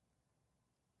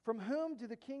 From whom do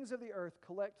the kings of the earth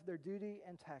collect their duty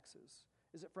and taxes?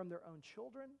 Is it from their own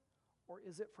children, or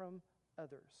is it from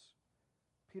others?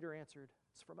 Peter answered,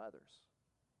 it's from others.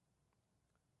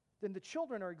 Then the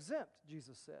children are exempt,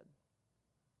 Jesus said.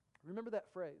 Remember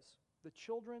that phrase. The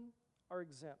children are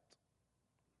exempt.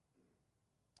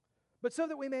 But so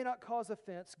that we may not cause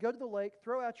offense, go to the lake,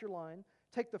 throw out your line,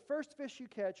 take the first fish you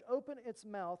catch, open its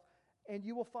mouth, and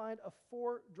you will find a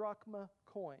 4 drachma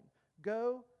coin.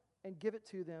 Go and give it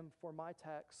to them for my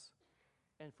tax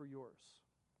and for yours.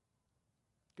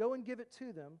 Go and give it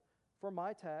to them for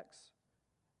my tax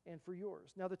and for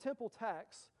yours. Now the temple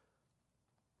tax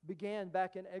began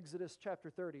back in Exodus chapter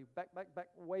 30,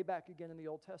 way back again in the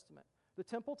Old Testament. The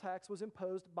temple tax was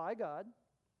imposed by God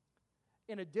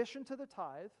in addition to the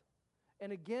tithe,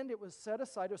 and again it was set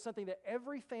aside. It was something that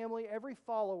every family, every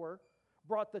follower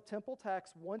brought the temple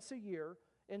tax once a year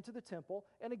into the temple,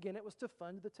 and again it was to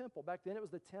fund the temple. Back then it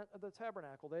was the tent of the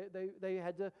tabernacle. They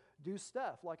had to do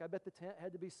stuff, like I bet the tent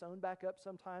had to be sewn back up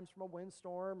sometimes from a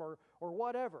windstorm or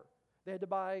whatever. They had to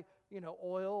buy,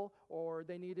 oil, or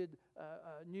they needed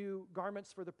new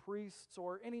garments for the priests,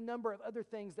 or any number of other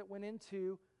things that went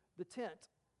into the tent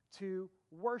to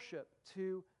worship,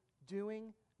 to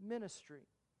doing ministry.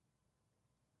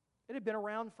 It had been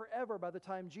around forever by the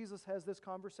time Jesus has this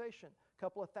conversation. A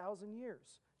couple of thousand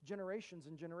years. Generations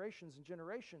and generations and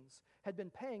generations had been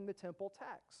paying the temple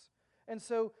tax. And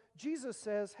so Jesus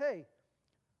says, hey,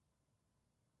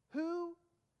 who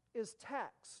is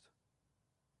taxed?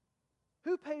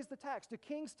 Who pays the tax? Do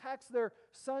kings tax their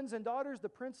sons and daughters, the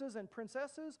princes and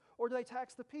princesses, or do they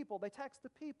tax the people? They tax the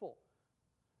people.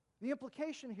 The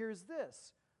implication here is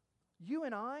this. You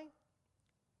and I,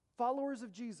 followers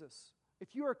of Jesus,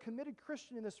 if you are a committed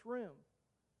Christian in this room,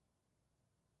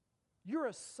 you're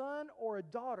a son or a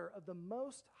daughter of the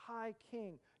Most High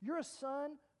King. You're a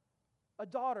son, a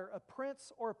daughter, a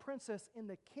prince or a princess in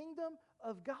the kingdom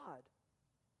of God.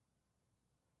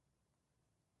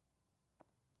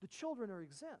 The children are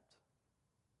exempt.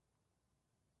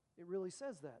 It really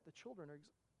says that. The children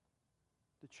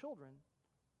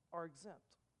are exempt.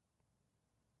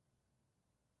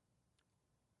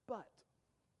 But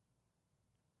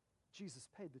Jesus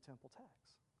paid the temple tax.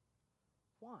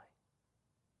 Why?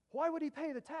 Why would he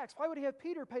pay the tax? Why would he have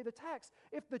Peter pay the tax?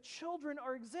 If the children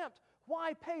are exempt,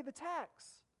 why pay the tax?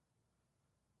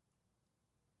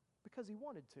 Because he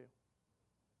wanted to.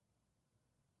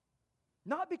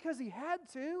 Not because he had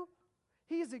to.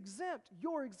 He's exempt.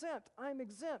 You're exempt. I'm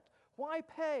exempt. Why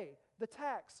pay the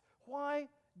tax? Why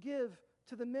give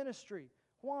to the ministry?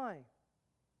 Why?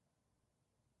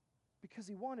 Because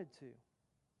he wanted to.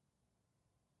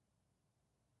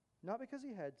 Not because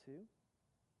he had to.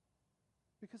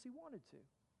 Because he wanted to.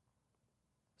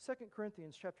 2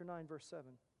 Corinthians chapter 9, verse 7.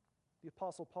 The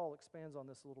Apostle Paul expands on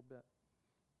this a little bit.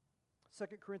 2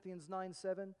 Corinthians 9,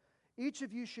 7. Each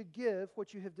of you should give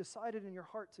what you have decided in your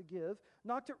heart to give,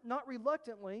 not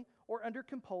reluctantly or under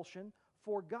compulsion,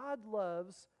 for God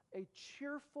loves a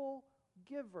cheerful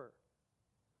giver.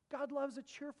 God loves a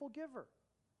cheerful giver.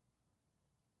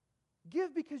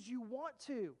 Give because you want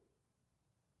to.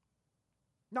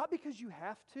 Not because you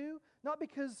have to, not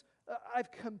because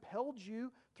I've compelled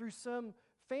you through some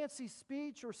fancy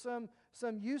speech or some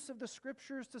use of the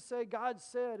scriptures to say God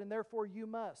said and therefore you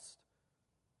must.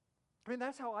 I mean,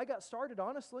 that's how I got started,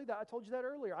 honestly. I told you that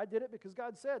earlier. I did it because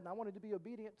God said, and I wanted to be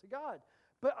obedient to God.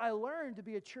 But I learned to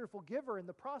be a cheerful giver in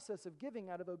the process of giving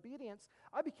out of obedience.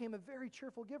 I became a very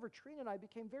cheerful giver. Trina and I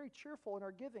became very cheerful in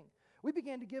our giving. We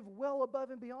began to give well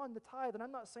above and beyond the tithe, and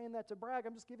I'm not saying that to brag.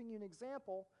 I'm just giving you an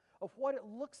example of what it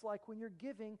looks like when you're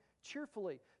giving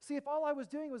cheerfully. See, if all I was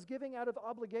doing was giving out of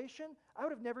obligation, I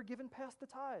would have never given past the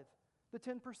tithe, the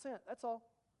 10%. That's all.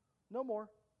 No more.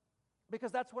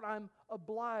 Because that's what I'm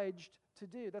obliged to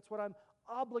do. That's what I'm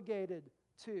obligated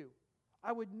to.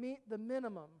 I would meet the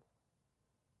minimum.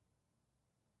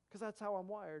 Because that's how I'm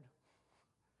wired.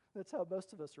 That's how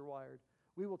most of us are wired.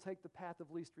 We will take the path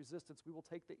of least resistance. We will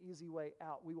take the easy way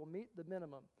out. We will meet the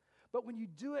minimum. But when you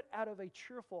do it out of a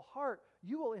cheerful heart,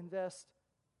 you will invest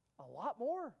a lot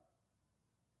more.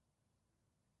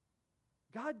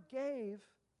 God gave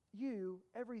you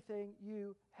everything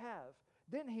you have.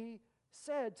 Then he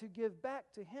said to give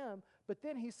back to him, but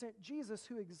then he sent Jesus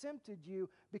who exempted you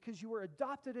because you were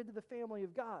adopted into the family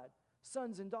of God,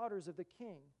 sons and daughters of the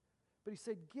King. But he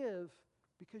said give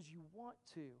because you want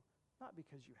to, not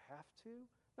because you have to,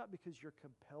 not because you're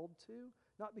compelled to,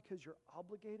 not because you're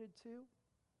obligated to.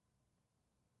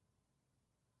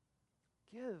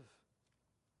 Give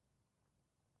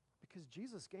because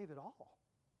Jesus gave it all.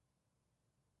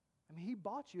 I mean, he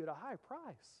bought you at a high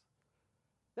price.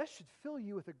 That should fill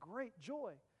you with a great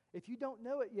joy. If you don't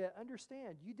know it yet,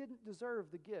 understand, you didn't deserve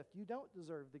the gift. You don't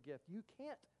deserve the gift. You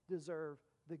can't deserve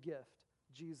the gift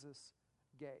Jesus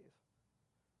gave.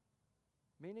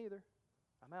 Me neither.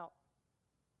 I'm out.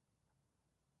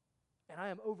 And I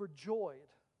am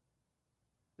overjoyed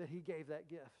that he gave that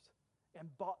gift and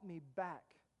bought me back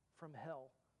from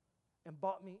hell and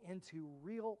bought me into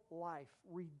real life,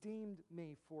 redeemed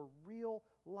me for real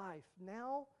life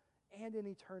now and in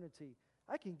eternity.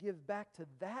 I can give back to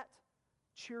that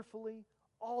cheerfully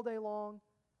all day long,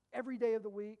 every day of the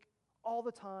week, all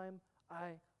the time.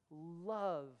 I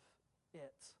love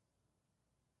it.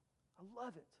 I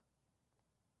love it.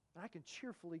 And I can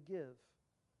cheerfully give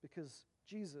because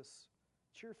Jesus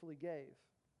cheerfully gave.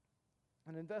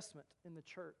 An investment in the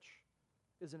church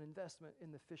is an investment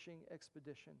in the fishing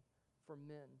expedition for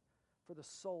men, for the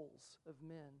souls of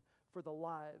men, for the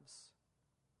lives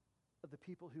of the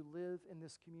people who live in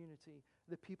this community,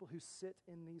 the people who sit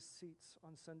in these seats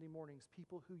on Sunday mornings,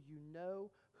 people who you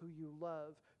know, who you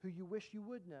love, who you wish you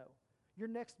would know. Your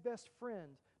next best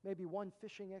friend may be one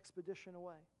fishing expedition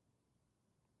away.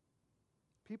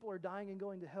 People are dying and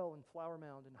going to hell in Flower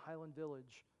Mound and Highland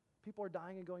Village. People are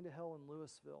dying and going to hell in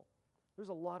Louisville. There's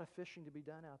a lot of fishing to be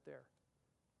done out there.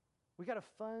 We got to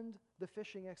fund the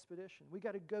fishing expedition. We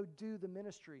got to go do the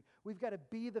ministry. We've got to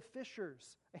be the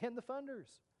fishers and the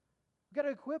funders. We've got to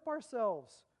equip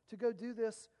ourselves to go do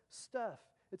this stuff.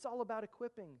 It's all about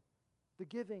equipping, the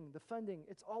giving, the funding.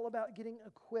 It's all about getting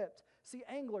equipped. See,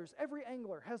 anglers, every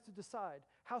angler has to decide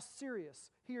how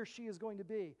serious he or she is going to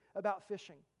be about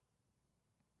fishing.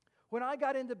 When I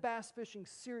got into bass fishing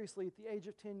seriously at the age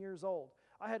of 10 years old,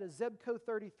 I had a Zebco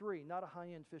 33, not a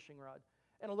high-end fishing rod,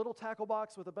 and a little tackle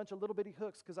box with a bunch of little bitty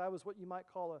hooks because I was what you might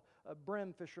call a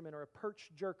brim fisherman or a perch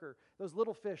jerker. Those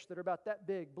little fish that are about that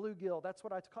big, bluegill, that's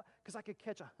what I caught because I could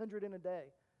catch 100 in a day.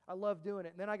 I love doing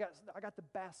it. And then I got the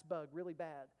bass bug really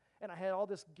bad. And I had all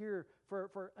this gear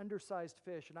for undersized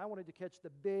fish, and I wanted to catch the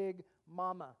big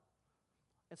mama.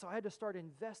 And so I had to start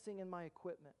investing in my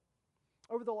equipment.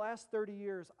 Over the last 30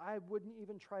 years, I wouldn't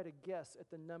even try to guess at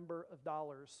the number of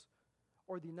dollars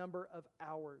or the number of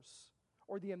hours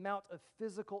or the amount of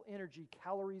physical energy,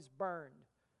 calories burned,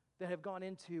 that have gone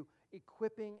into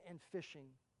equipping and fishing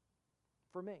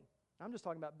for me. I'm just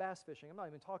talking about bass fishing. I'm not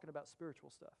even talking about spiritual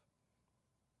stuff.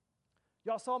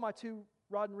 Y'all saw my 2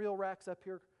 rod and reel racks up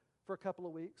here for a couple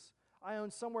of weeks. I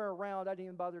own somewhere around, I didn't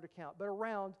even bother to count, but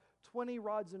around 20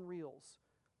 rods and reels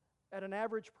at an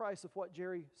average price of what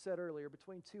Jerry said earlier,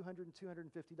 between $200 and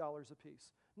 $250 a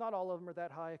piece. Not all of them are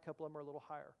that high. A couple of them are a little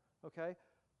higher, okay?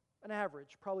 An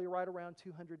average, probably right around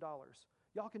 $200.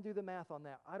 Y'all can do the math on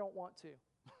that. I don't want to.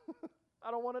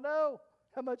 I don't want to know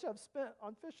how much I've spent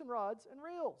on fishing rods and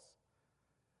reels.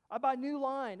 I buy new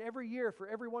line every year for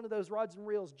every one of those rods and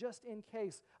reels just in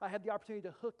case I had the opportunity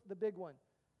to hook the big one.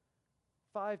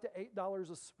 $5 to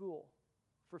 $8 a spool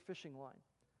for fishing line.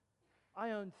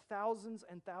 I own thousands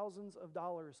and thousands of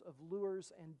dollars of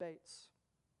lures and baits.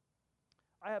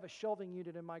 I have a shelving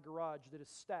unit in my garage that is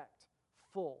stacked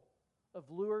full of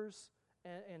lures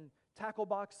and tackle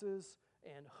boxes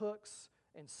and hooks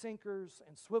and sinkers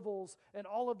and swivels and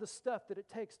all of the stuff that it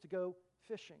takes to go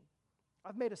fishing.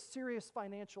 I've made a serious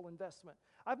financial investment.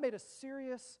 I've made a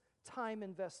serious time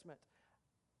investment.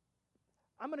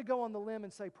 I'm going to go on the limb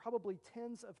and say probably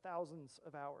tens of thousands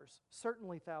of hours,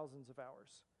 certainly thousands of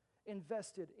hours,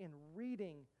 invested in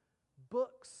reading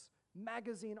books,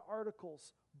 magazine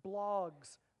articles,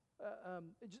 blogs,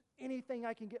 just anything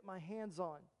I can get my hands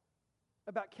on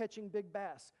about catching big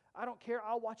bass. I don't care.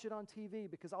 I'll watch it on TV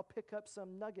because I'll pick up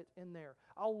some nugget in there.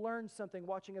 I'll learn something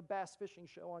watching a bass fishing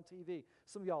show on TV.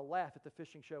 Some of y'all laugh at the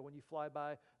fishing show when you fly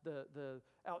by the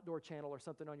Outdoor Channel or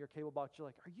something on your cable box. You're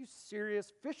like, are you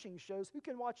serious? Fishing shows? Who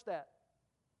can watch that?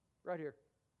 Right here.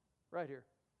 Right here.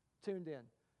 Tuned in.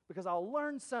 Because I'll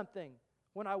learn something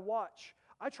when I watch.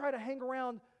 I try to hang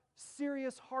around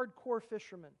serious, hardcore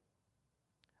fishermen.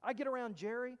 I get around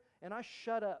Jerry and I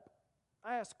shut up.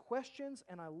 I ask questions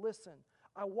and I listen.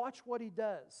 I watch what he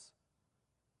does.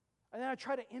 And then I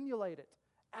try to emulate it.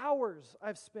 Hours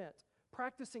I've spent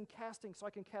practicing casting so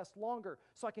I can cast longer,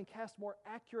 so I can cast more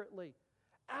accurately.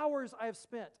 Hours I've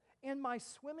spent in my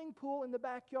swimming pool in the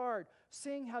backyard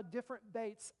seeing how different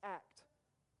baits act.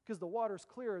 Because the water's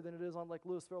clearer than it is on Lake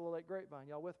Louisville or Lake Grapevine.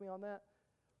 Y'all with me on that?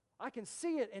 I can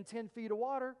see it in 10 feet of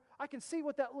water. I can see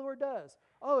what that lure does.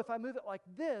 Oh, if I move it like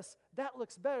this, that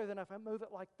looks better than if I move it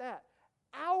like that.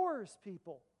 Hours,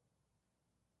 people.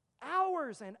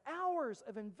 Hours and hours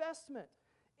of investment,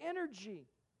 energy,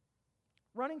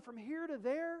 running from here to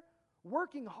there,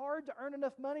 working hard to earn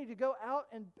enough money to go out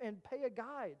and pay a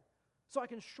guide so I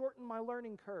can shorten my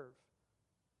learning curve.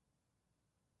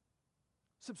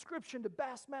 Subscription to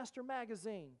Bassmaster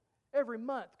Magazine every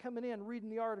month, coming in, reading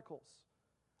the articles.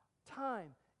 Time,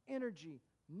 energy,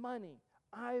 money.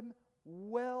 I'm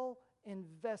well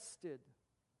invested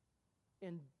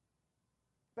in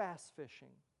bass fishing.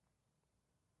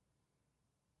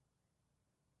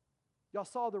 Y'all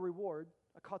saw the reward.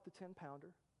 I caught the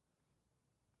 10-pounder.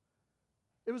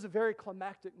 It was a very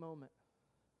climactic moment.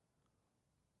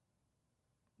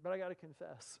 But I got to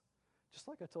confess, just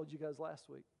like I told you guys last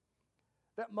week,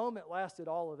 that moment lasted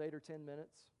all of 8 or 10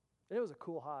 minutes. And it was a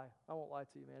cool high. I won't lie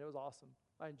to you, man. It was awesome.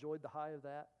 I enjoyed the high of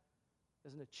that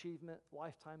as an achievement,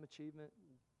 lifetime achievement,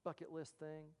 bucket list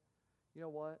thing. You know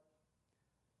what?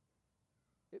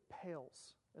 It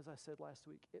pales, as I said last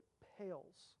week, it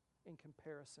pales in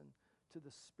comparison to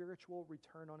the spiritual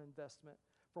return on investment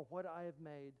for what I have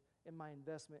made in my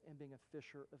investment in being a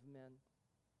fisher of men.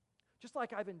 Just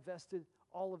like I've invested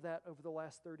all of that over the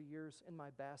last 30 years in my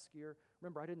bass gear.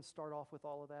 Remember, I didn't start off with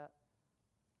all of that.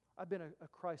 I've been a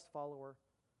Christ follower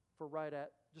for right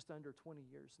at just under 20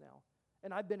 years now.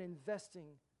 And I've been investing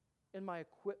in my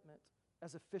equipment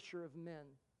as a fisher of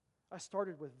men. I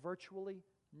started with virtually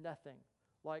nothing.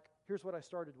 Like, here's what I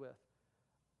started with.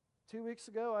 2 weeks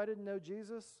ago, I didn't know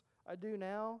Jesus. I do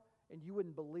now, and you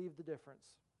wouldn't believe the difference.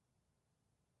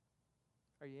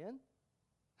 Are you in?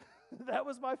 That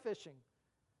was my fishing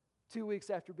 2 weeks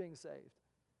after being saved.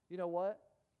 You know what?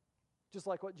 Just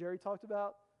like what Jerry talked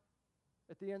about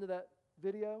at the end of that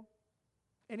video,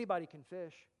 anybody can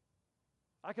fish.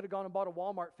 I could have gone and bought a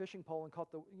Walmart fishing pole and caught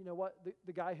you know what?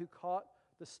 The guy who caught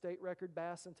the state record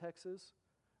bass in Texas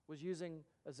was using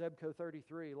a Zebco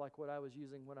 33 like what I was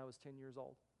using when I was 10 years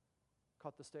old.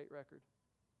 Caught the state record.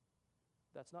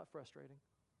 That's not frustrating.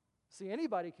 See,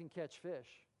 anybody can catch fish.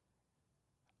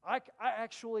 I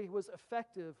actually was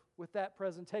effective with that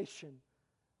presentation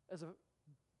as a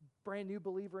brand new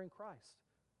believer in Christ.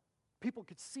 People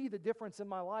could see the difference in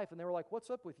my life, and they were like, "What's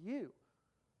up with you?"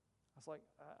 I was like,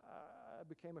 I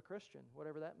became a Christian,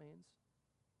 whatever that means.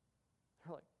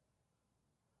 They're like,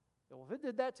 well, if it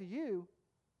did that to you,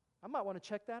 I might want to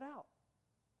check that out.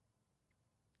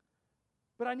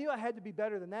 But I knew I had to be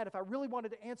better than that. If I really wanted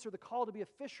to answer the call to be a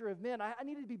fisher of men, I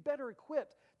needed to be better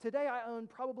equipped. Today I own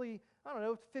probably,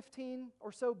 15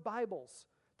 or so Bibles.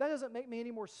 That doesn't make me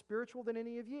any more spiritual than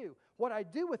any of you. What I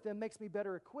do with them makes me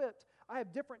better equipped. I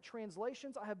have different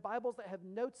translations. I have Bibles that have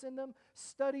notes in them,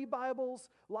 study Bibles,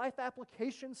 life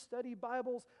application study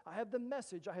Bibles. I have the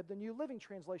Message. I have the New Living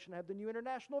Translation. I have the New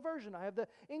International Version. I have the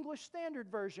English Standard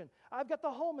Version. I've got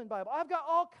the Holman Bible. I've got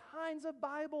all kinds of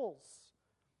Bibles.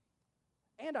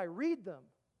 And I read them.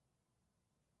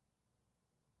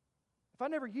 If I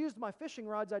never used my fishing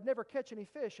rods, I'd never catch any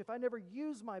fish. If I never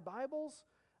use my Bibles,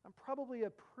 I'm probably a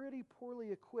pretty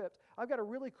poorly equipped. I've got a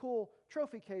really cool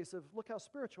trophy case of look how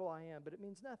spiritual I am, but it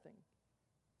means nothing.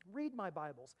 Read my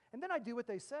Bibles. And then I do what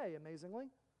they say, amazingly.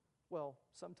 Well,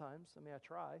 sometimes. I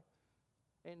try.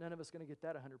 Ain't none of us going to get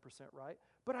that 100% right.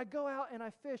 But I go out and I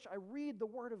fish. I read the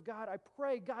Word of God. I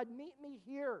pray, God, meet me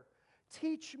here.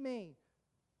 Teach me.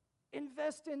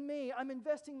 Invest in me. I'm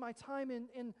investing my time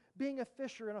in being a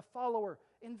fisher and a follower.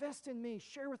 Invest in me.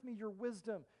 Share with me your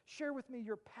wisdom. Share with me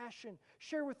your passion.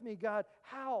 Share with me, God,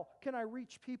 how can I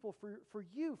reach people for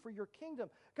you, for your kingdom?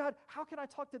 God, how can I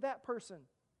talk to that person?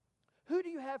 Who do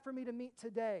you have for me to meet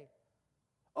today?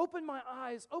 Open my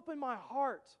eyes. Open my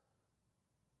heart.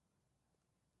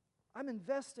 I'm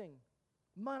investing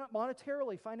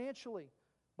monetarily, financially.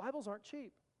 Bibles aren't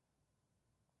cheap.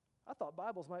 I thought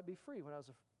Bibles might be free when I was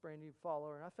a brand new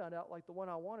follower, and I found out like the one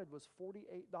I wanted was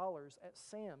 $48 at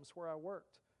Sam's where I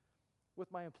worked.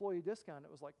 With my employee discount,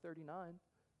 it was like $39.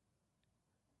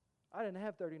 I didn't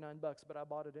have $39, but I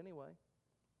bought it anyway.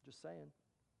 Just saying.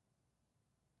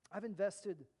 I've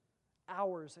invested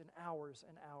hours and hours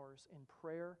and hours in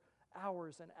prayer,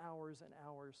 hours and hours and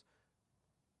hours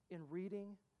in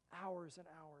reading, hours and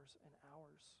hours and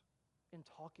hours in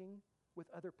talking with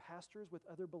other pastors, with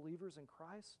other believers in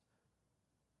Christ.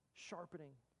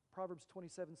 Sharpening. Proverbs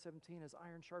 27:17, as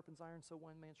iron sharpens iron, so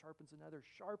one man sharpens another.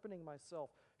 Sharpening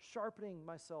myself,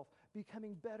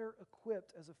 becoming better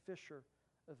equipped as a fisher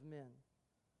of men.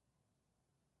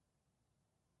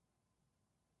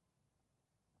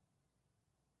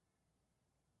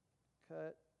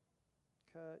 Cut.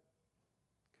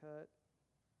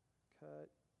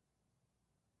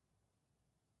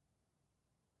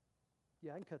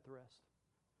 Yeah, I can cut the rest.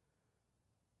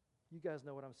 You guys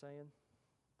know what I'm saying.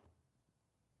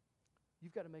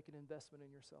 You've got to make an investment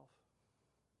in yourself.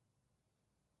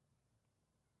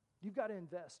 You've got to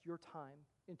invest your time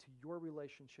into your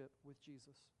relationship with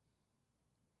Jesus.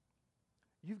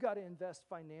 You've got to invest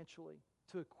financially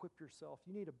to equip yourself.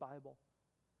 You need a Bible.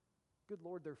 Good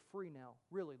Lord, they're free now.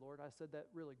 Really, Lord, I said that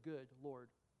really good, Lord.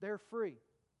 They're free.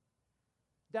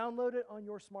 Download it on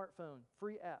your smartphone.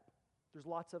 Free app. There's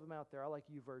lots of them out there. I like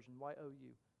YouVersion,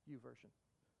 Y-O-U, YouVersion.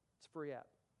 It's a free app.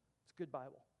 It's a good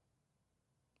Bible.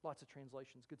 Lots of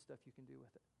translations, good stuff you can do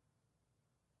with it.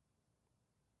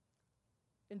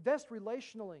 Invest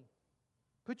relationally.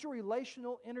 Put your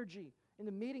relational energy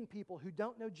into meeting people who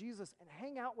don't know Jesus and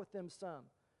hang out with them some.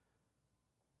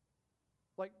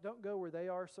 Like, don't go where they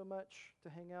are so much to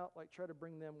hang out. Like, try to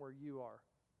bring them where you are.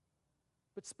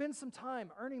 But spend some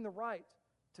time earning the right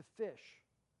to fish.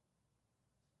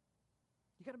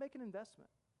 You got to make an investment.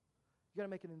 You got to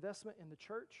make an investment in the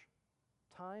church,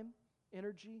 time,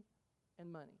 energy,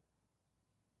 and money.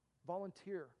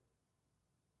 Volunteer.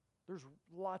 There's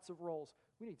lots of roles.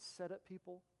 We need setup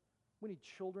people. We need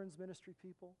children's ministry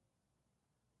people.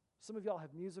 Some of y'all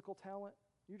have musical talent.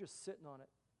 You're just sitting on it.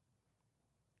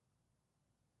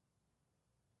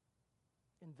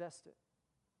 Invest it.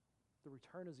 The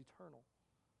return is eternal.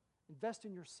 Invest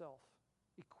in yourself.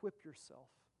 Equip yourself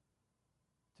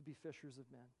to be fishers of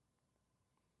men.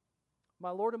 My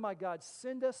Lord and my God,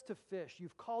 send us to fish.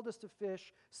 You've called us to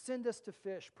fish. Send us to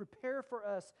fish. Prepare for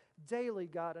us daily,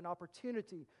 God, an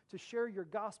opportunity to share your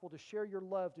gospel, to share your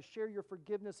love, to share your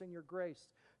forgiveness and your grace,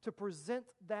 to present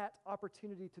that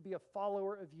opportunity to be a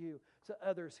follower of you to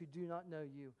others who do not know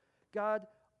you. God,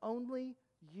 only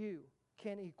you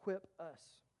can equip us.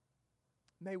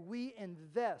 May we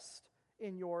invest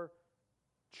in your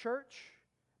church.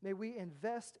 May we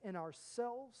invest in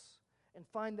ourselves and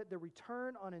find that the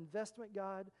return on investment,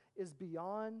 God, is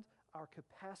beyond our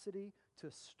capacity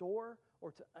to store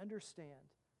or to understand.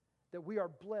 That we are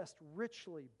blessed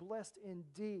richly, blessed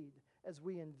indeed, as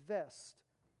we invest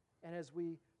and as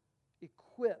we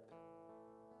equip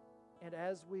and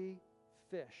as we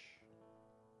fish.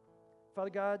 Father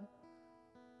God,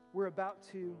 we're about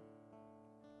to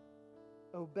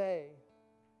obey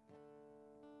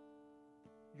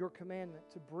your commandment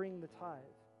to bring the tithe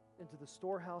into the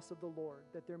storehouse of the Lord,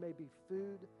 that there may be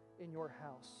food in your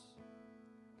house.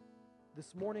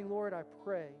 This morning, Lord, I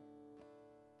pray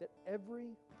that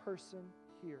every person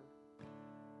here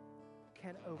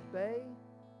can obey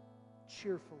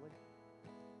cheerfully,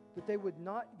 that they would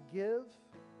not give,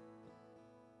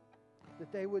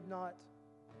 that they would not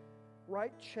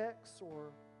write checks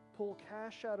or pull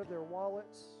cash out of their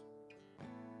wallets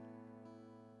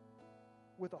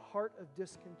with a heart of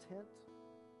discontent,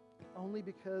 only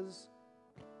because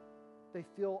they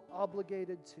feel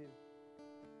obligated to.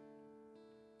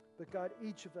 But God,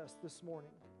 each of us this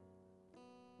morning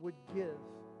would give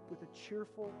with a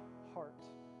cheerful heart,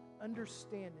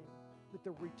 understanding that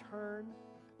the return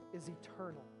is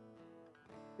eternal.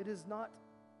 It is not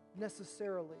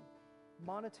necessarily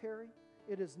monetary.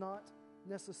 It is not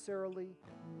necessarily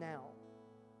now,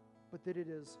 but that it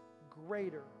is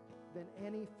greater than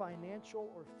any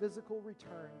financial or physical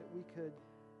return that we could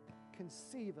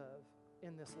conceive of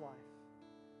in this life.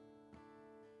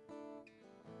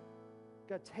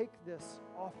 God, take this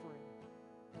offering,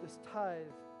 this tithe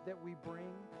that we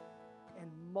bring,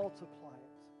 and multiply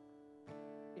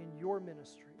it in your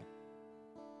ministry.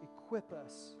 Equip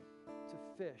us to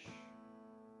fish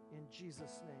in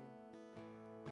Jesus' name.